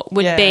 best thought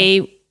would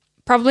be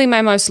probably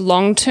my most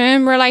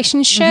long-term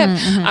relationship.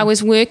 I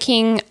was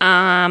working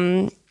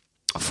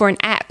for an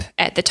app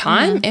at the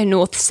time in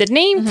North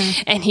Sydney,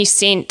 and he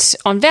sent,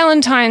 on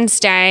Valentine's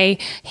Day,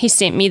 he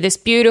sent me this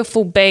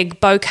beautiful big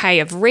bouquet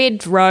of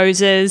red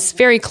roses,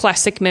 very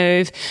classic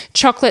move,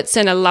 chocolates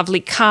and a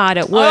lovely card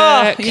at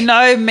work. Oh, you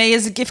know me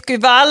as a gift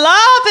giver. I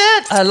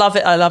love it. I love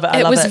it. I love it.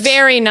 It was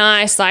very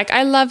nice. Like,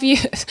 I love you.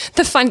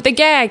 The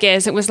gag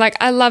is, it was like,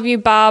 I love you,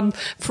 Barb,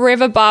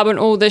 forever, Barb, and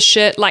all this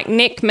shit. Like,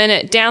 next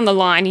minute down the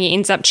line, he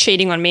ends up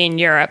cheating on me in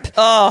Europe.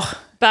 Oh.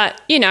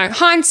 But, you know,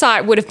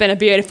 hindsight would have been a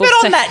beautiful But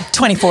thing. on that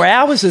 24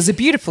 hours was a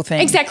beautiful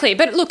thing. Exactly.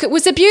 But look, it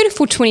was a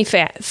beautiful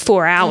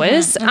 24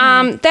 hours.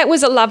 That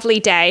was a lovely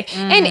day.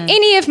 And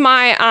any of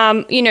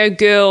my,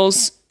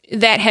 girls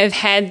that have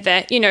had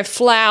that,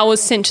 flowers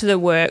sent to the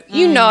work,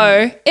 I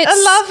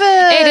love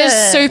it. It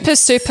is super,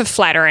 super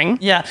flattering.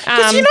 Yeah.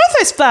 Because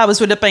those flowers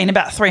would have been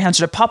about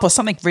 $300 a pop or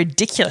something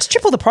ridiculous,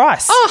 triple the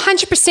price. Oh,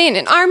 100%.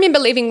 And I remember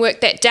leaving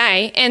work that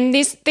day and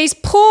these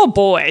poor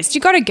boys,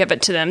 you got to give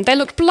it to them. They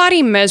looked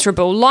bloody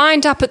miserable,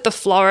 lined up at the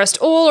florist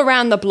all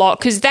around the block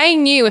because they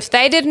knew if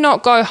they did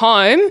not go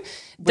home,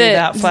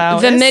 without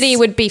flowers, the MIDI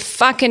would be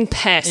fucking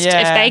pissed if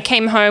Yeah. they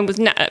came home with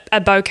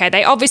a bouquet.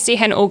 They obviously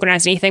hadn't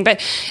organised anything,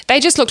 but they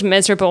just looked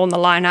miserable in the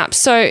lineup.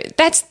 So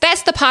that's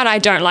the part I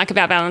don't like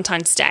about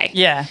Valentine's Day.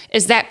 Yeah.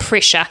 Is that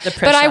pressure. The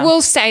But I pressure.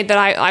 will say that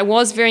I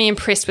was very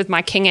impressed with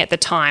my king at the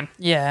time.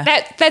 Yeah.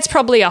 That's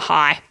probably a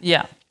high.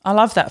 Yeah. I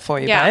love that for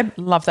you, Yeah. babe.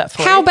 Love that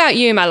for you. How about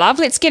you, my love?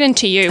 Let's get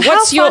into you. How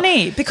What's your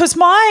funny, because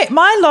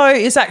my low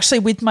is actually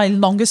with my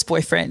longest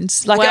boyfriend,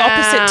 like Wow.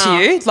 opposite to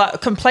you,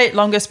 like complete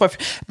longest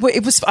boyfriend.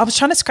 I was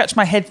trying to scratch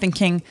my head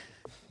thinking,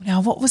 now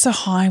what was a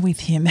high with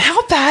him?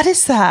 How bad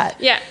is that?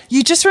 Yeah.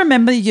 You just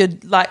remember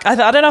like I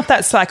don't know if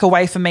that's like a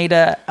way for me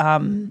to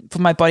for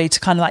my body to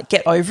kind of like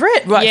get over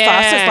it right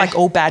fast. It's like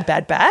all bad.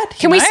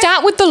 Can we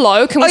start with the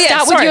low? Can we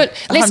start with sorry. your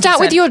let's start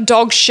with 100%. your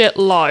dog shit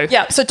low.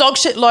 Yeah, so dog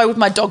shit low with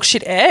my dog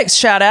shit ex.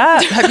 Shout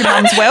out. Hope your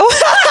mum's well.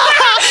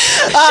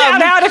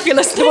 Shout out if you're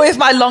listening. With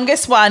my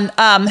longest one,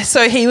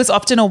 so he was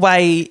often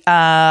away,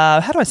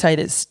 how do I say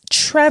this?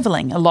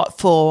 Traveling a lot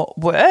for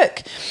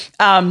work.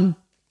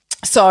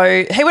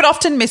 So he would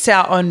often miss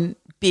out on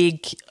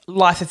big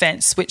life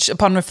events, which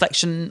upon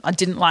reflection I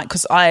didn't like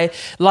because I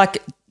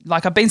like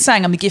I've been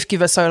saying I'm a gift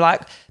giver. So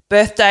like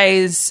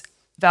birthdays,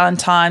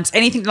 Valentine's,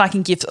 anything that I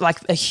can give like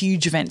a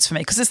huge events for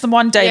me because it's the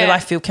one day Yeah. that I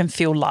feel can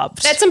feel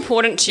loved. That's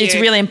important to you. It's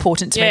really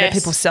important to me that Yes.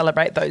 people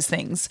celebrate those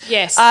things.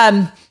 Yes.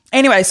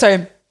 Anyway,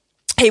 so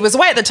he was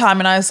away at the time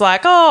and I was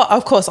like, oh,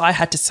 of course I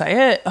had to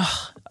say it,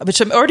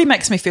 which already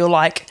makes me feel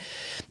like,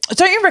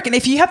 don't you reckon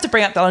if you have to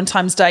bring up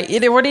Valentine's Day,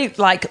 it already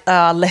like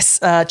less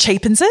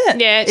cheapens it?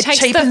 Yeah, it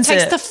takes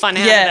the fun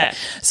out of it.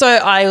 So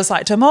I was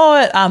like to him,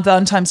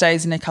 Valentine's Day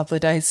is in a couple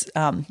of days.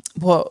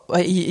 What,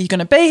 are you going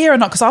to be here or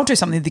not? Because I'll do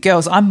something with the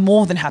girls. I'm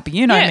more than happy.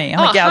 You know me.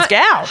 I'm a gal's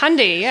gal.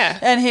 Hundy, yeah.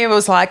 And he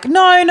was like,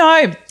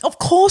 no, of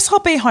course I'll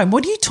be home.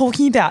 What are you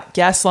talking about?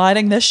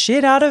 Gaslighting the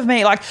shit out of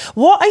me. Like,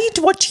 what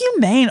do you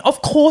mean?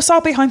 Of course I'll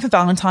be home for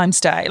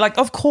Valentine's Day. Like,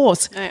 of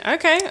course.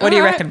 Okay. What do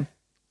you reckon?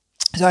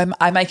 So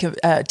I make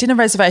a dinner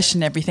reservation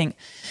and everything.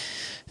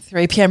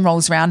 3 p.m.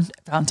 rolls around,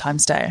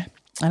 Valentine's Day,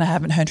 and I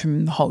haven't heard from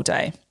him the whole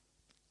day.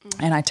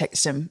 And I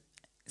text him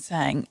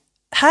saying,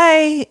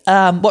 hey,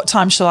 what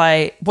time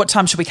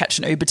should we catch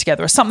an Uber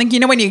together or something?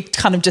 You know, when you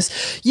kind of just,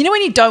 when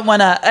you don't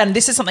want to, and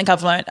this is something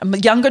I've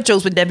learned, younger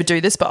Jules would never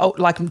do this, but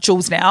like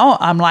Jules now,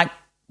 I'm like,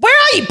 where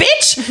are you,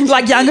 bitch?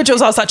 Like younger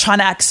Jules, I was like trying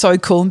to act so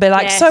cool and be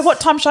like, Yes. so what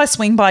time should I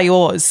swing by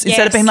yours?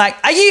 Instead of being like,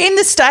 are you in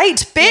the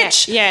state,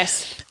 bitch?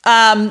 Yes.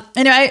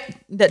 Anyway,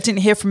 that didn't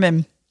hear from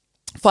him.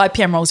 5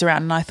 p.m. rolls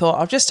around and I thought,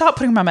 I'll just start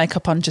putting my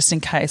makeup on just in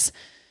case.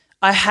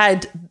 I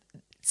had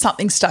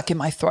something stuck in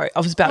my throat. I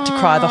was about to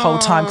cry the whole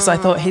time because I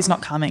thought he's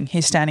not coming.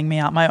 He's standing me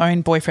up, my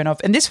own boyfriend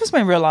and this was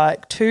when we were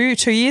like two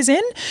years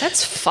in.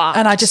 That's fucked.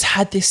 And I just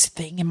had this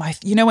thing in my,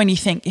 when you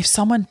think if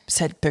someone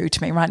said boo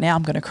to me right now,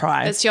 I'm going to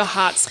cry. It's your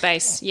heart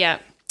space, yeah.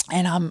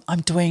 And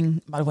I'm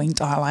doing my winged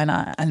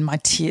eyeliner and my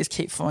tears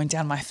keep falling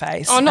down my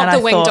face. Oh, not and the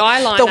I winged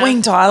thought, eyeliner. The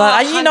winged eyeliner.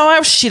 Oh, you know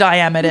how shit I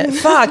am at it.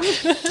 Fuck.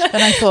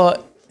 And I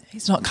thought,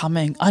 he's not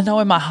coming. I know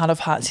in my heart of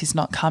hearts he's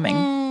not coming.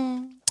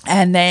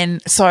 And then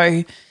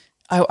so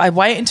I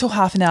wait until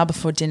half an hour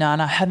before dinner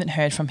and I haven't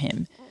heard from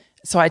him.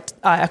 So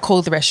I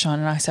called the restaurant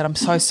and I said, I'm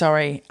so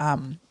sorry.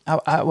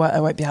 I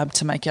won't be able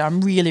to make it.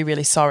 I'm really,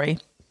 really sorry.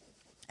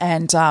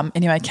 And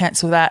anyway, I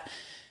cancelled that.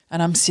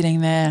 And I'm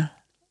sitting there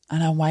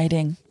and I'm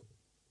waiting.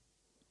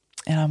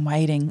 And I'm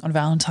waiting on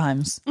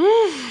Valentine's.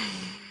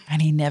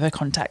 And he never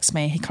contacts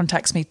me. He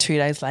contacts me 2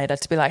 days later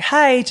to be like,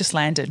 hey, just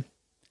landed.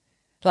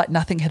 Like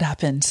nothing had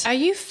happened. Are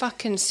you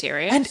fucking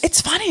serious? And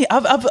it's funny.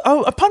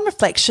 Upon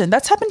reflection,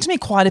 that's happened to me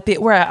quite a bit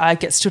where I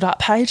get stood up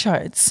page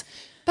roads.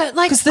 But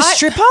like, Because the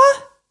stripper,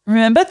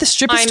 remember, the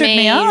stripper stood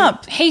me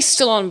up. He's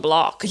still on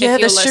block. Yeah,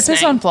 the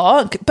stripper's on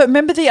block. But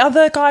remember the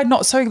other guy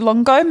not so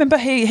long ago? Remember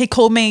he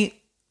called me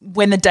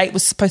when the date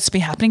was supposed to be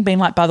happening, being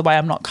like, by the way,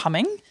 I'm not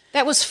coming.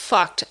 That was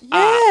fucked up.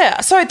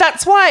 Yeah, so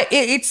that's why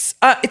it's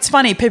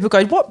funny. People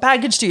go, what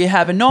baggage do you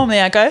have? And normally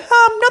I go,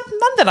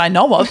 none that I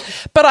know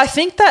of. But I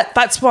think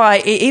that's why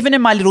even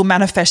in my little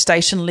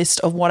manifestation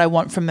list of what I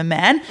want from a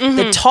man,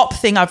 the top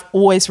thing I've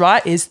always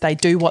write is they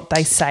do what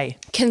they say.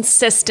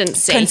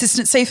 Consistency.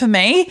 Consistency for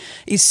me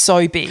is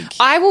so big.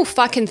 I will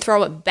fucking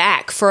throw it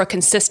back for a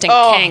consistent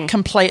king.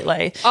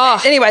 Completely. Oh.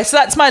 Anyway, so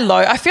that's my low.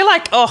 I feel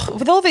like,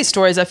 with all these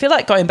stories, I feel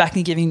like going back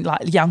and giving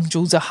like young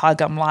Jules a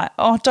hug. I'm like,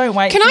 don't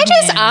wait. Can for I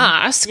just him.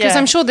 ask, because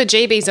I'm sure the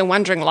GBs are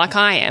wondering like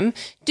I am,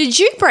 did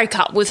you break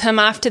up with him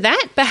after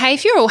that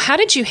behaviour or how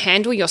did you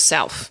handle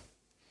yourself?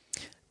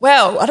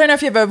 Well, I don't know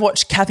if you've ever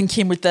watched Kath and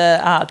Kim with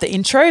the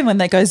intro when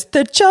they goes,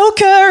 the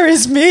Joker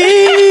is me.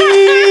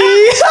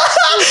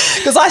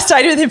 Because I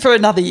stayed with him for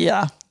another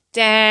year.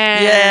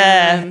 Damn.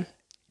 Yeah.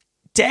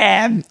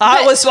 Damn.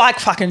 I was like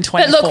fucking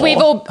 24. But look, we've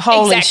all...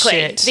 Holy exactly.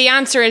 shit. The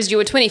answer is you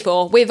were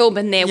 24. We've all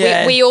been there.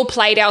 Yeah. We all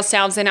played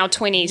ourselves in our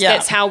 20s. Yeah.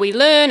 That's how we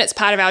learn. It's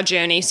part of our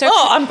journey. So,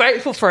 I'm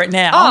grateful for it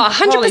now. Oh,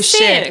 100%. Holy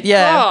shit.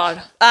 Yeah.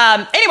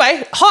 God.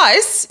 Anyway,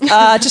 highs,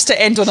 just to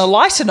end on a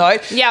lighter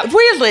note. Yeah.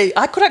 Weirdly,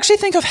 I could actually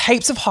think of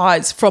heaps of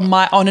highs from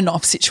my on and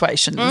off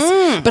situations.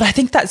 But I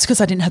think that's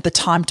because I didn't have the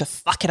time to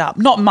fuck it up.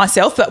 Not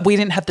myself, but we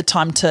didn't have the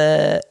time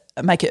to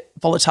make it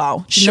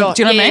volatile. Do you know what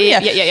I mean?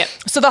 Yeah.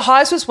 So the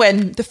highs was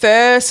when the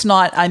first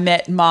night I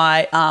met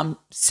my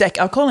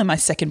I'll call him my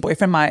second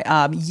boyfriend,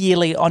 my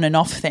yearly on and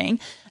off thing.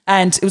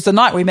 And it was the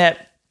night we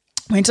met.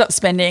 We ended up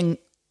spending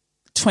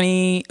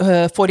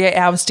 48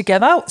 hours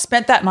together,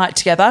 spent that night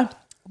together,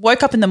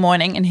 woke up in the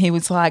morning and he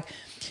was like,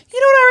 you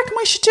know what I reckon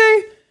we should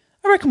do?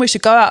 I reckon we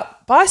should go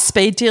out, buy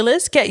speed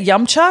dealers, get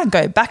Yumcha and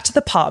go back to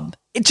the pub.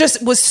 It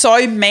just was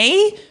so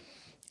me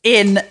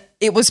in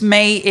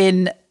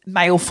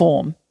male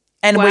form.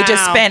 And we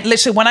just spent,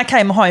 literally when I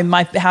came home,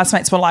 my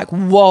housemates were like,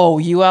 whoa,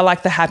 you are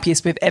like the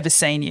happiest we've ever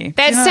seen you.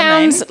 That you know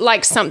sounds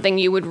like something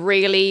you would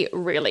really,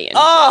 really enjoy.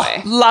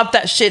 Oh, love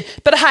that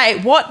shit. But hey,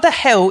 what the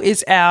hell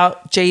is our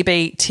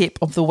GB tip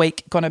of the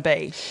week going to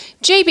be?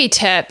 GB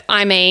tip,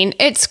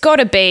 it's got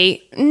to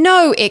be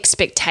no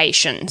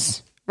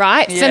expectations,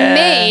 right? Yeah. For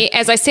me,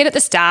 as I said at the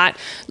start,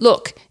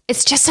 look,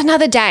 it's just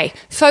another day.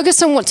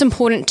 Focus on what's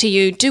important to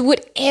you. Do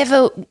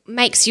whatever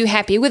makes you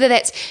happy, whether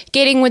that's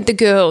getting with the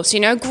girls,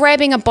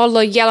 grabbing a bottle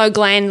of Yellow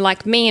Glen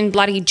like me and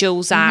bloody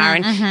Jules are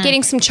and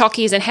getting some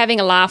chockies and having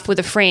a laugh with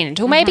a friend.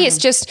 Or maybe it's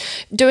just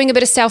doing a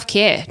bit of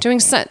self-care,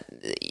 doing some,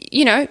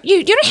 you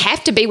don't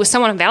have to be with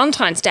someone on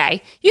Valentine's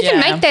Day. You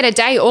can make that a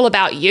day all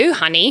about you,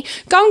 honey.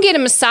 Go and get a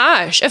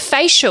massage, a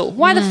facial.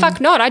 Why the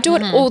fuck not? I do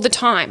it all the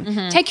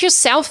time. Take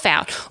yourself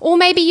out. Or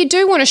maybe you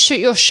do want to shoot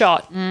your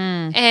shot.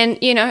 And,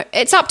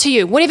 it's up to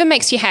you. Whatever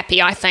makes you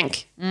happy, I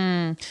think.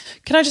 Can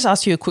I just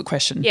ask you a quick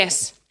question?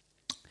 Yes.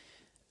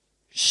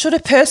 Should a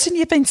person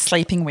you've been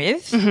sleeping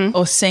with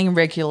or seeing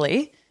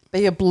regularly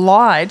be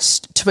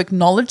obliged to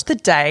acknowledge the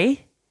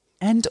day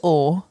and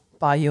or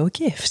buy you a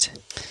gift?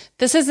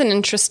 This is an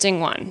interesting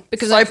one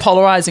because so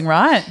polarizing,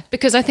 right?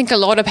 Because I think a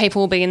lot of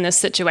people will be in this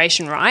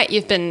situation, right?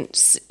 You've been,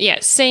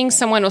 seeing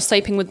someone or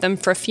sleeping with them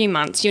for a few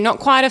months. You're not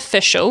quite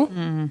official.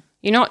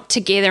 You're not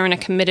together in a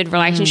committed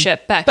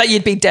relationship, but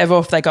you'd be devil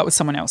if they got with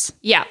someone else.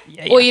 Yeah.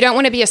 Or you don't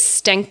want to be a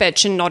stink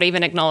bitch and not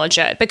even acknowledge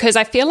it because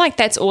I feel like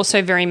that's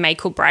also very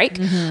make or break.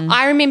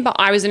 I remember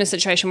I was in a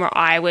situation where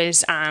I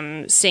was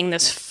seeing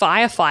this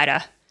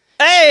firefighter.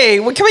 Hey,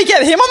 can we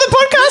get him on the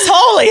podcast?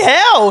 Holy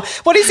hell.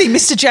 What is he,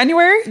 Mr.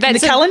 January in the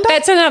calendar?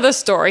 That's another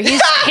story.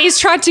 He's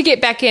tried to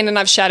get back in and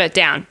I've shut it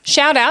down.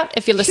 Shout out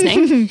if you're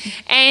listening.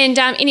 And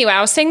anyway,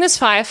 I was seeing this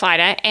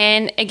firefighter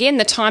and again,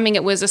 the timing,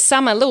 it was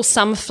a little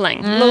summer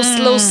fling,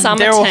 little summer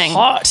they're all ting.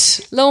 hot.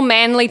 Little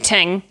manly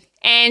ting.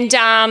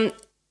 And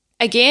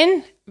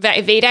again,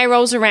 V-Day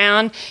rolls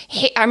around.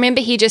 I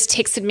remember he just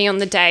texted me on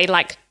the day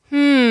like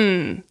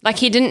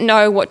he didn't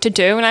know what to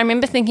do. And I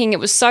remember thinking it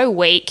was so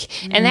weak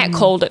and that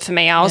called it for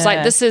me. I was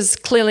like, this is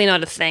clearly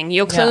not a thing.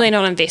 You're clearly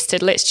not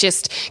invested. Let's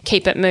just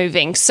keep it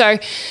moving. So,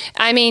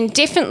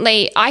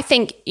 definitely, I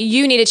think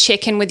you need to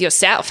check in with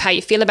yourself, how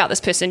you feel about this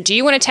person. Do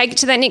you want to take it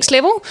to that next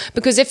level?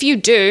 Because if you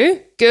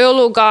do, girl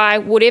or guy,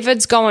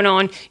 whatever's going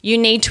on, you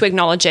need to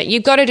acknowledge it.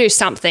 You've got to do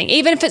something,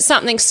 even if it's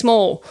something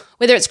small.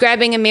 whether it's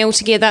grabbing a meal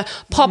together,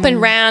 popping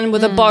round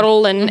with a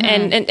bottle and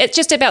it's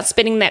just about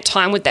spending that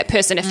time with that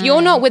person. If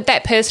you're not with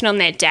that person on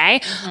that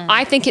day,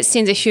 I think it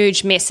sends a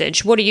huge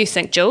message. What do you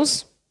think,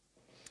 Jules?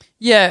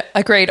 Yeah,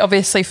 agreed.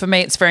 Obviously, for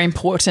me, it's very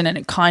important, and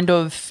it kind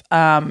of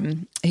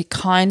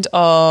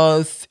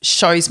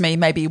shows me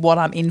maybe what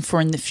I'm in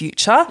for in the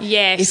future.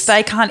 Yes. If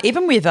they can't,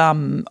 even with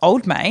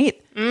old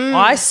mate,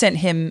 I sent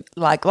him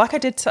like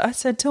I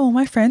said to all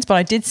my friends, but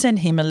I did send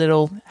him a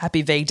little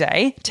happy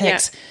V-Day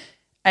text. Yeah.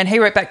 And he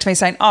wrote back to me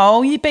saying,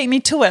 "Oh, you beat me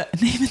to it."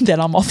 And even then,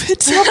 I'm off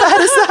it. How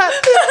bad is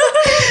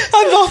that?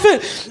 I'm off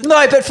it.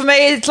 No, but for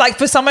me, it's like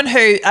for someone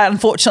who,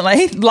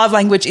 unfortunately, love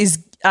language is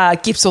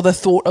gifts or the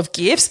thought of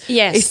gifts.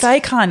 Yes. If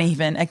they can't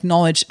even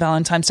acknowledge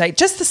Valentine's Day,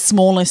 just the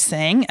smallest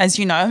thing, as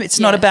you know,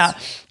 it's not about.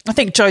 I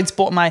think Jodes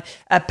bought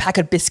a pack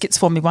of biscuits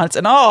for me once,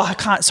 and I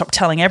can't stop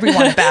telling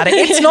everyone about it.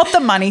 It's not the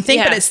money thing,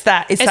 but it's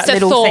that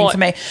little thing for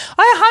me.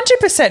 I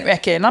 100%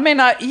 reckon. I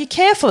mean, you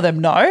care for them,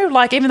 no?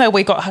 Like, even though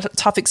we got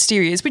tough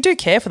exteriors, we do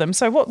care for them.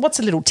 So what's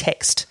a little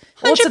text?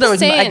 What's a little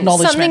 100%,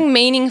 acknowledgement? something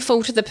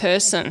meaningful to the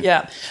person.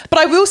 Yeah. But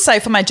I will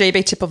say for my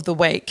GB tip of the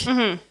week,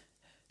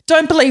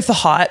 don't believe the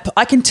hype.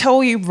 I can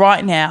tell you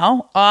right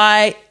now,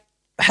 I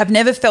have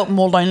never felt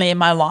more lonely in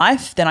my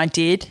life than I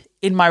did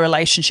in my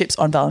relationships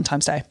on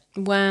Valentine's Day.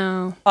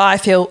 Wow. I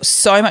feel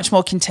so much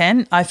more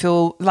content. I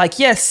feel like,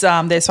 yes,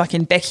 there's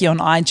fucking Becky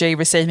on IG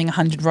receiving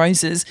 100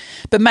 roses,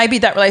 but maybe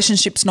that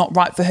relationship's not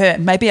right for her.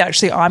 Maybe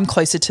actually I'm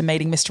closer to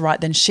meeting Mr.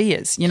 Right than she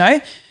is, you know?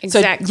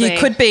 Exactly. So you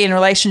could be in a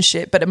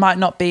relationship, but it might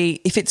not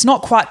be, if it's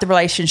not quite the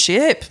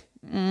relationship,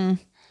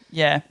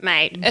 yeah.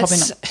 Mate,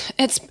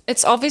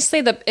 it's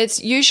obviously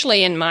it's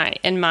usually in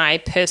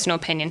my personal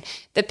opinion,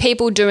 the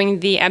people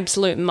doing the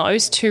absolute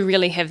most who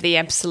really have the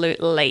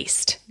absolute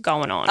least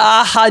going on.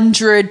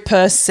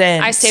 100%.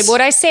 I said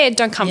what I said,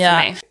 don't come for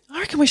me. I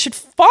reckon we should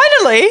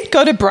finally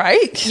go to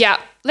break. Yeah,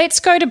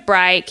 let's go to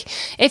break.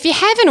 If you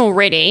haven't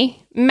already,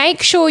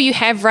 make sure you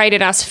have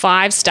rated us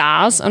 5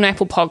 stars on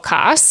Apple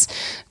Podcasts.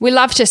 We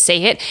love to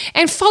see it.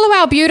 And follow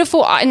our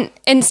beautiful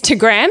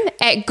Instagram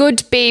at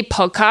Good Bee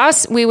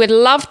Podcast. We would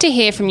love to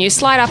hear from you.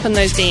 Slide up in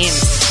those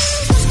DMs.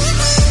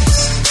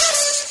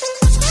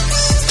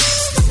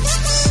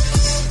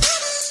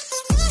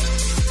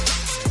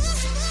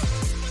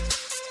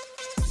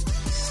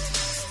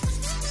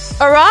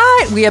 All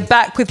right, we are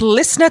back with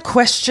listener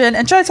question.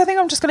 And Jones, I think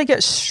I'm just going to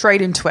get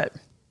straight into it.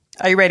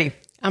 Are you ready?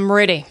 I'm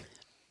ready.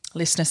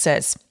 Listener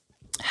says,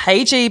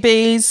 "Hey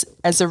GBs,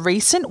 as a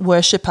recent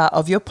worshipper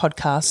of your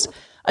podcast,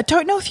 I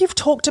don't know if you've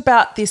talked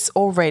about this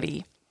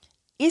already.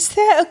 Is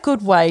there a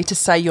good way to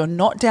say you're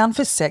not down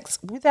for sex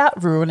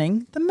without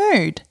ruining the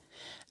mood?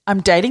 I'm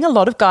dating a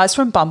lot of guys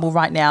from Bumble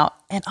right now,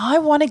 and I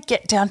want to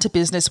get down to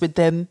business with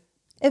them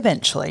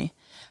eventually,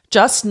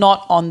 just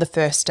not on the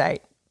first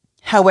date.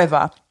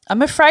 However,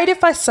 I'm afraid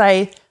if I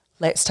say,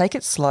 let's take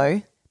it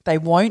slow, they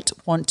won't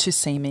want to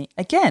see me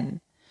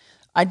again.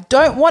 I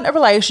don't want a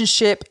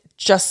relationship,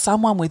 just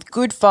someone with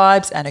good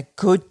vibes and a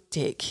good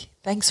dick.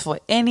 Thanks for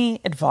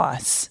any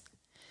advice."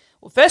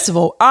 Well, first of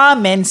all,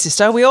 amen,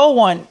 sister. We all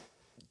want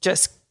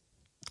just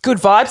good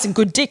vibes and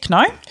good dick,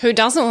 no? Who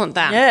doesn't want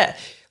that? Yeah.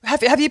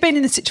 Have you been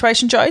in this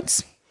situation,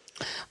 Jodes?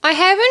 I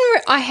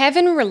have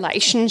in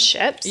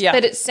relationships,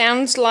 but it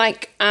sounds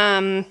like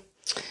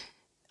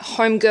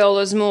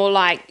homegirl is more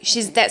like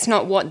that's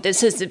not what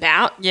this is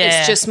about. Yeah.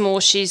 It's just more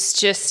she's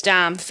just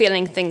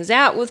feeling things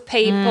out with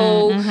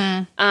people.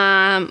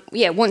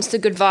 Wants the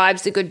good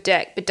vibes, the good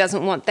dick, but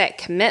doesn't want that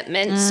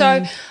commitment. So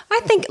I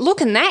think,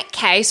 look, in that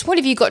case, what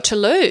have you got to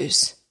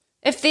lose?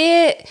 If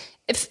they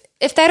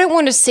don't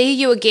want to see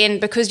you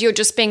again because you're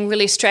just being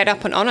really straight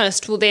up and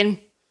honest, well then,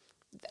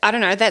 I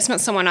don't know, that's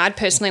not someone I'd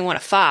personally want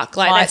to fuck.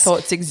 Like, my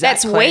thoughts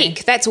exactly. That's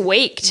weak. That's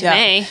weak to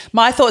me.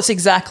 My thoughts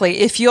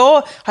exactly. I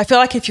feel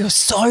like if you're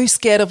so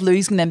scared of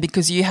losing them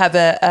because you have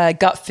a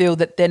gut feel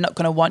that they're not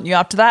going to want you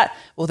after that,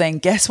 well then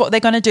guess what they're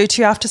going to do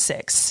to you after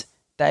sex?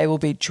 They will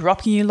be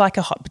dropping you like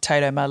a hot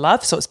potato, my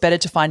love. So it's better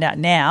to find out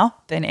now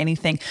than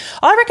anything.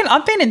 I reckon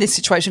I've been in this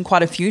situation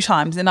quite a few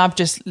times, and I've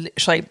just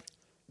literally,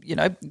 you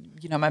know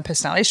my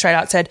personality, straight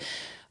out said,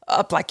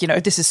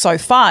 this is so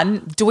fun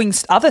doing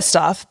other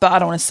stuff, but I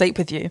don't want to sleep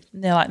with you.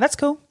 And they're like, that's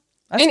cool.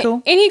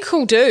 Cool. Any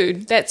cool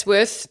dude that's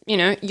worth,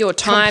 your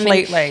time.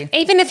 Completely. And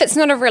even if it's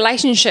not a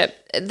relationship,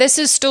 this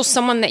is still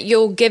someone that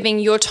you're giving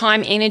your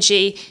time,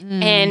 energy,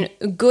 and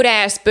good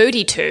ass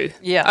booty to.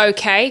 Yeah.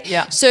 Okay.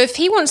 Yeah. So if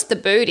he wants the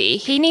booty,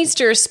 he needs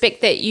to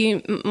respect that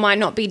you might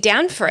not be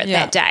down for it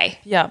that day.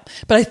 Yeah.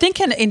 But I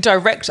think an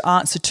indirect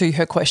answer to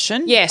her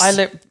question. Yes.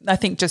 I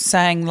think just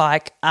saying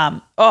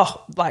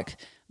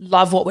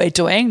love what we're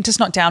doing, just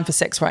not down for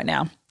sex right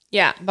now.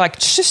 Yeah. Like,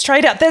 just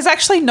straight out. There's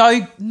actually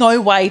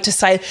no way to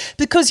say,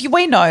 because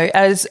we know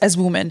as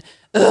women,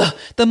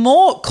 the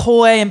more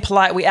coy and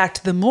polite we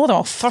act, the more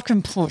they'll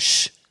fucking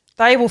push.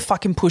 They will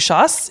fucking push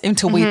us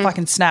until we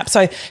fucking snap.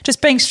 So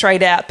just being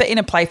straight out, but in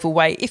a playful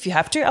way if you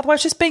have to.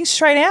 Otherwise, just being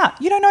straight out.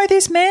 You don't know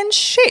this man?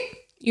 Shit.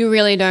 You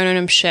really don't owe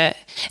him shit.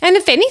 And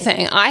if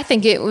anything, I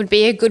think it would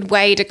be a good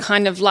way to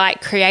kind of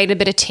like create a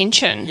bit of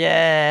tension.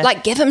 Yeah.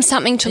 Like give him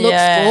something to look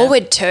Yeah.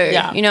 forward to.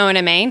 Yeah. You know what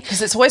I mean? Because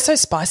it's always so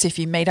spicy if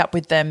you meet up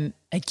with them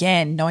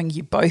again, knowing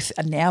you both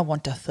now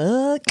want to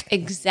fuck.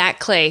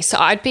 Exactly. So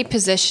I'd be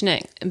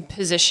positioning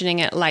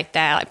it like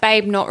that. Like,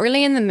 babe, not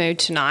really in the mood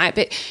tonight,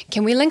 but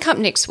can we link up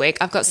next week?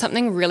 I've got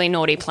something really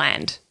naughty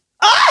planned.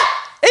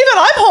 Even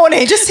I'm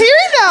horny just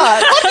hearing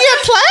that. What do you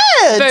have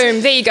planned?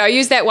 Boom. There you go.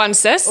 Use that one,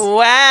 sis.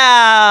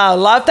 Wow,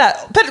 love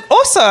that. But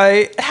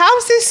also,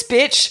 how's this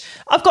bitch?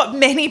 I've got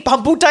many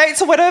Bumble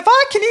dates or whatever.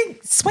 Can you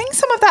swing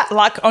some of that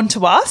luck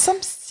onto us?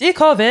 I'm sick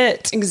of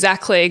it.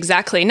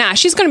 Exactly. Nah,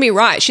 she's going to be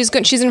right. She's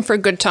in for a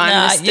good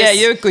time. Yeah,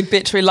 you're a good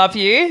bitch. We love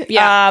you.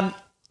 Yeah.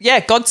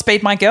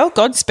 Godspeed, my girl.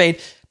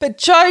 Godspeed. But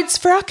Jodes,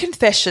 for our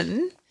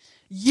confession,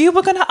 you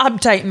were going to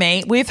update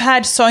me. We've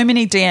had so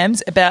many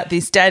DMs about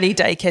this daddy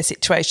daycare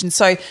situation.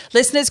 So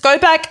listeners, go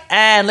back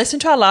and listen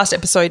to our last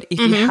episode if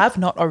you have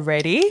not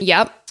already.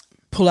 Yep.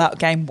 Pull out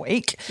game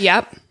week.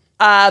 Yep.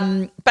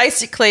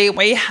 Basically,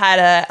 we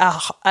had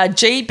a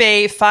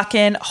GB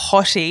fucking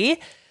hottie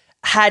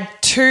had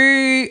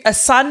a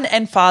son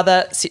and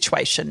father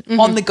situation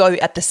on the go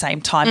at the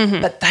same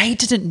time, but they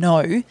didn't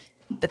know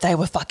that they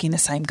were fucking the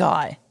same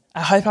guy.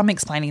 I hope I'm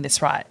explaining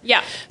this right.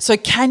 Yeah. So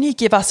can you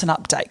give us an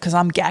update? Because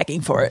I'm gagging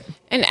for it.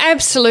 An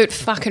absolute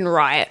fucking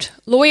riot.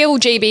 Loyal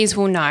GBs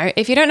will know.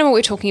 If you don't know what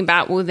we're talking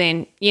about, well,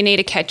 then you need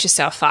to catch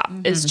yourself up,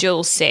 as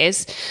Jules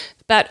says.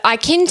 But I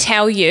can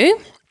tell you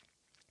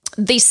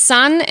the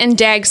Son and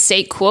Dad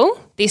sequel,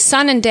 Daddy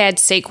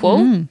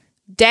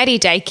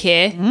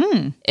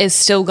Daycare, is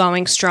still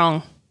going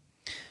strong.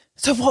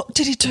 So what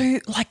did he do?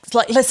 Like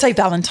let's say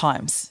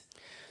Valentine's.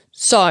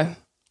 So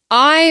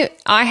I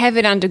have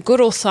it under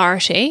good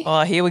authority.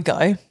 Oh, here we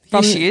go.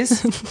 Here she is.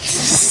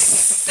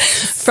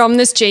 From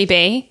this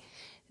GB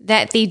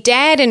that the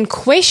dad in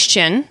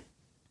question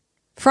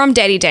from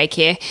Daddy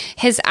Daycare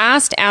has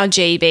asked our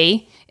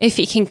GB if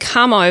he can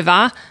come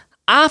over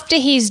after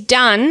he's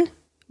done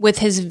with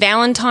his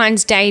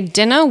Valentine's Day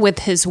dinner with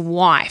his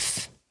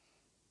wife.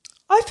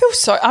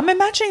 I'm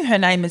imagining her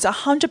name is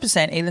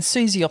 100% either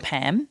Susie or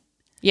Pam.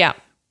 Yeah.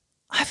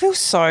 I feel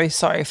so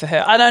sorry for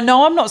her. And I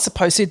know I'm not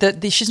supposed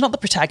to, she's not the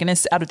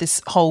protagonist out of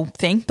this whole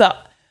thing,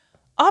 but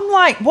I'm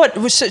like,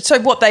 what? So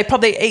what, they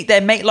probably eat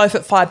their meatloaf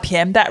at 5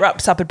 p.m, that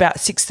wraps up about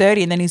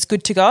 6:30 and then he's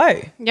good to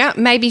go. Yeah,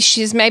 maybe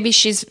she's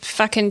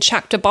fucking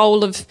chucked a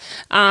bowl of,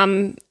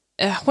 a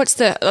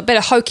bit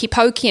of hokey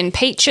pokey and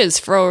peaches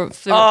for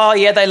Oh,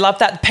 yeah, they love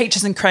that.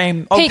 Peaches and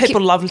cream. Old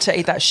people love to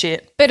eat that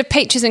shit. Bit of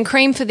peaches and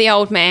cream for the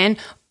old man,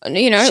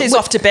 you know. She's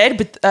off to bed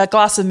with a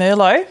glass of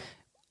Merlot.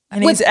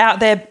 And he's out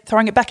there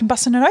throwing it back and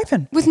busting it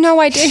open. With no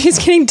idea he's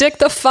getting dicked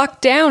the fuck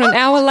down an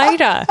hour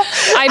later.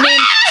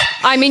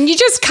 I mean, you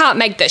just can't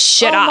make this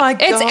shit up. My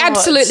God. It's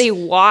absolutely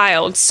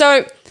wild.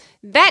 So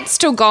that's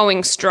still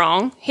going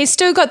strong. He's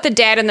still got the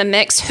dad in the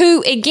mix,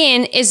 who,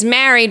 again, is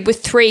married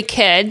with 3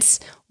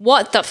 kids.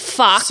 What the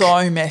fuck?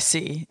 So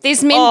messy.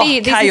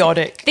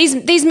 Chaotic.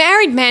 These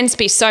married men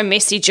be so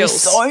messy,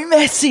 Jules. They're so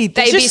messy.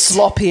 They're just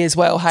sloppy as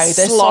well, hey?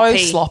 They're so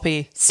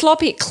sloppy.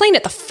 Sloppy. Clean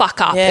it the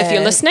fuck up if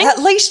you're listening. At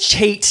least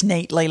cheat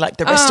neatly like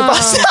the rest of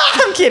us.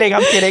 I'm kidding.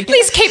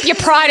 Please keep your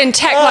pride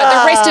intact like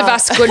the rest of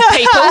us good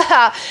people.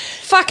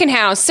 Fucking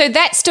hell. So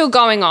that's still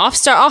going off.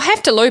 So I'll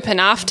have to loop in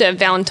after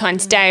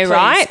Valentine's Day,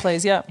 right?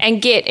 Please, yeah. And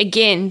get,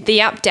 again, the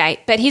update.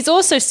 But he's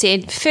also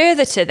said,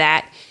 further to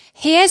that,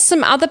 he has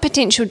some other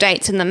potential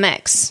dates in the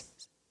mix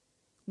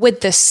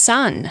with the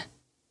son,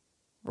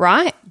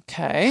 right?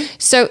 Okay.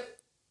 So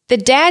the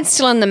dad's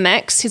still in the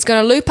mix. He's going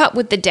to loop up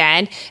with the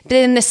dad, but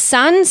then the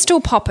son's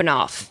still popping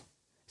off.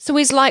 So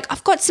he's like,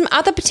 I've got some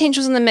other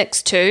potentials in the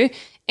mix too,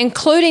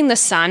 including the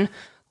son.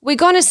 We're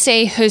going to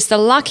see who's the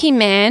lucky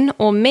man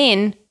or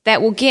men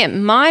that will get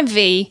my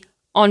V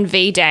on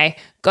V-Day.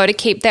 Got to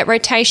keep that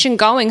rotation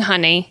going,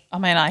 honey. I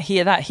mean, I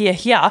hear that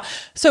here.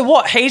 So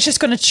what, he's just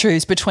going to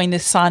choose between the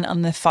son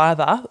and the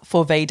father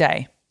for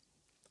V-Day?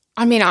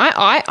 I mean,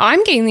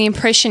 I'm getting the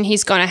impression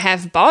he's going to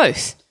have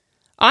both.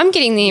 I'm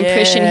getting the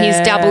impression he's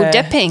double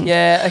dipping.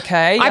 Yeah,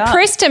 okay. Yeah. I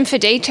pressed him for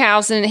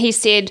details and he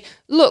said,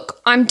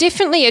 look, I'm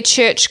definitely a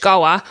church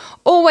goer,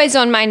 always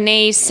on my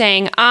knees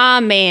saying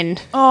amen.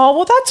 Oh,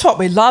 well, that's what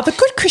we love. A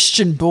good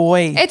Christian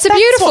boy. It's a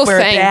beautiful what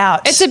we're thing.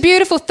 About. It's a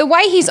beautiful, the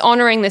way he's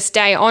honouring this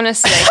day,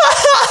 honestly.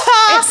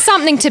 It's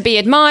something to be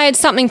admired,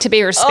 something to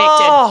be respected.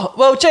 Oh,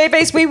 well,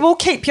 JBs, we will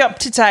keep you up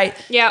to date.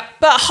 Yeah.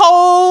 But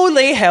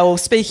holy hell,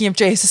 speaking of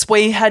Jesus,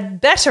 we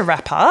had better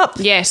wrap up.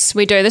 Yes,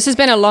 we do. This has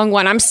been a long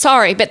one. I'm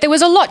sorry, but there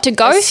was a lot to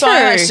go through. So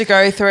much to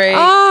go through.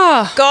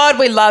 Oh. God,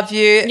 we love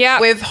you.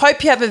 Yeah. We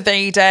hope you have a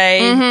V-Day.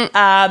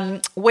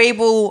 Mm-hmm. We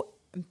will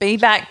be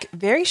back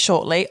very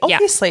shortly.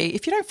 Obviously,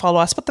 if you don't follow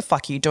us, what the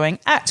fuck are you doing?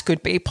 At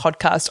Good Bee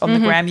Podcast on the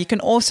gram. You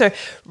can also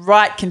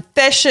write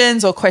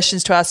confessions or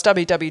questions to us,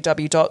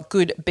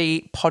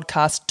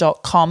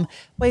 www.goodbeepodcast.com.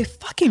 We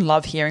fucking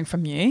love hearing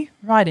from you.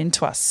 Write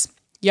into us.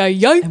 Yo.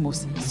 And we'll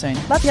see you soon.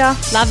 Love ya.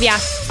 Love ya.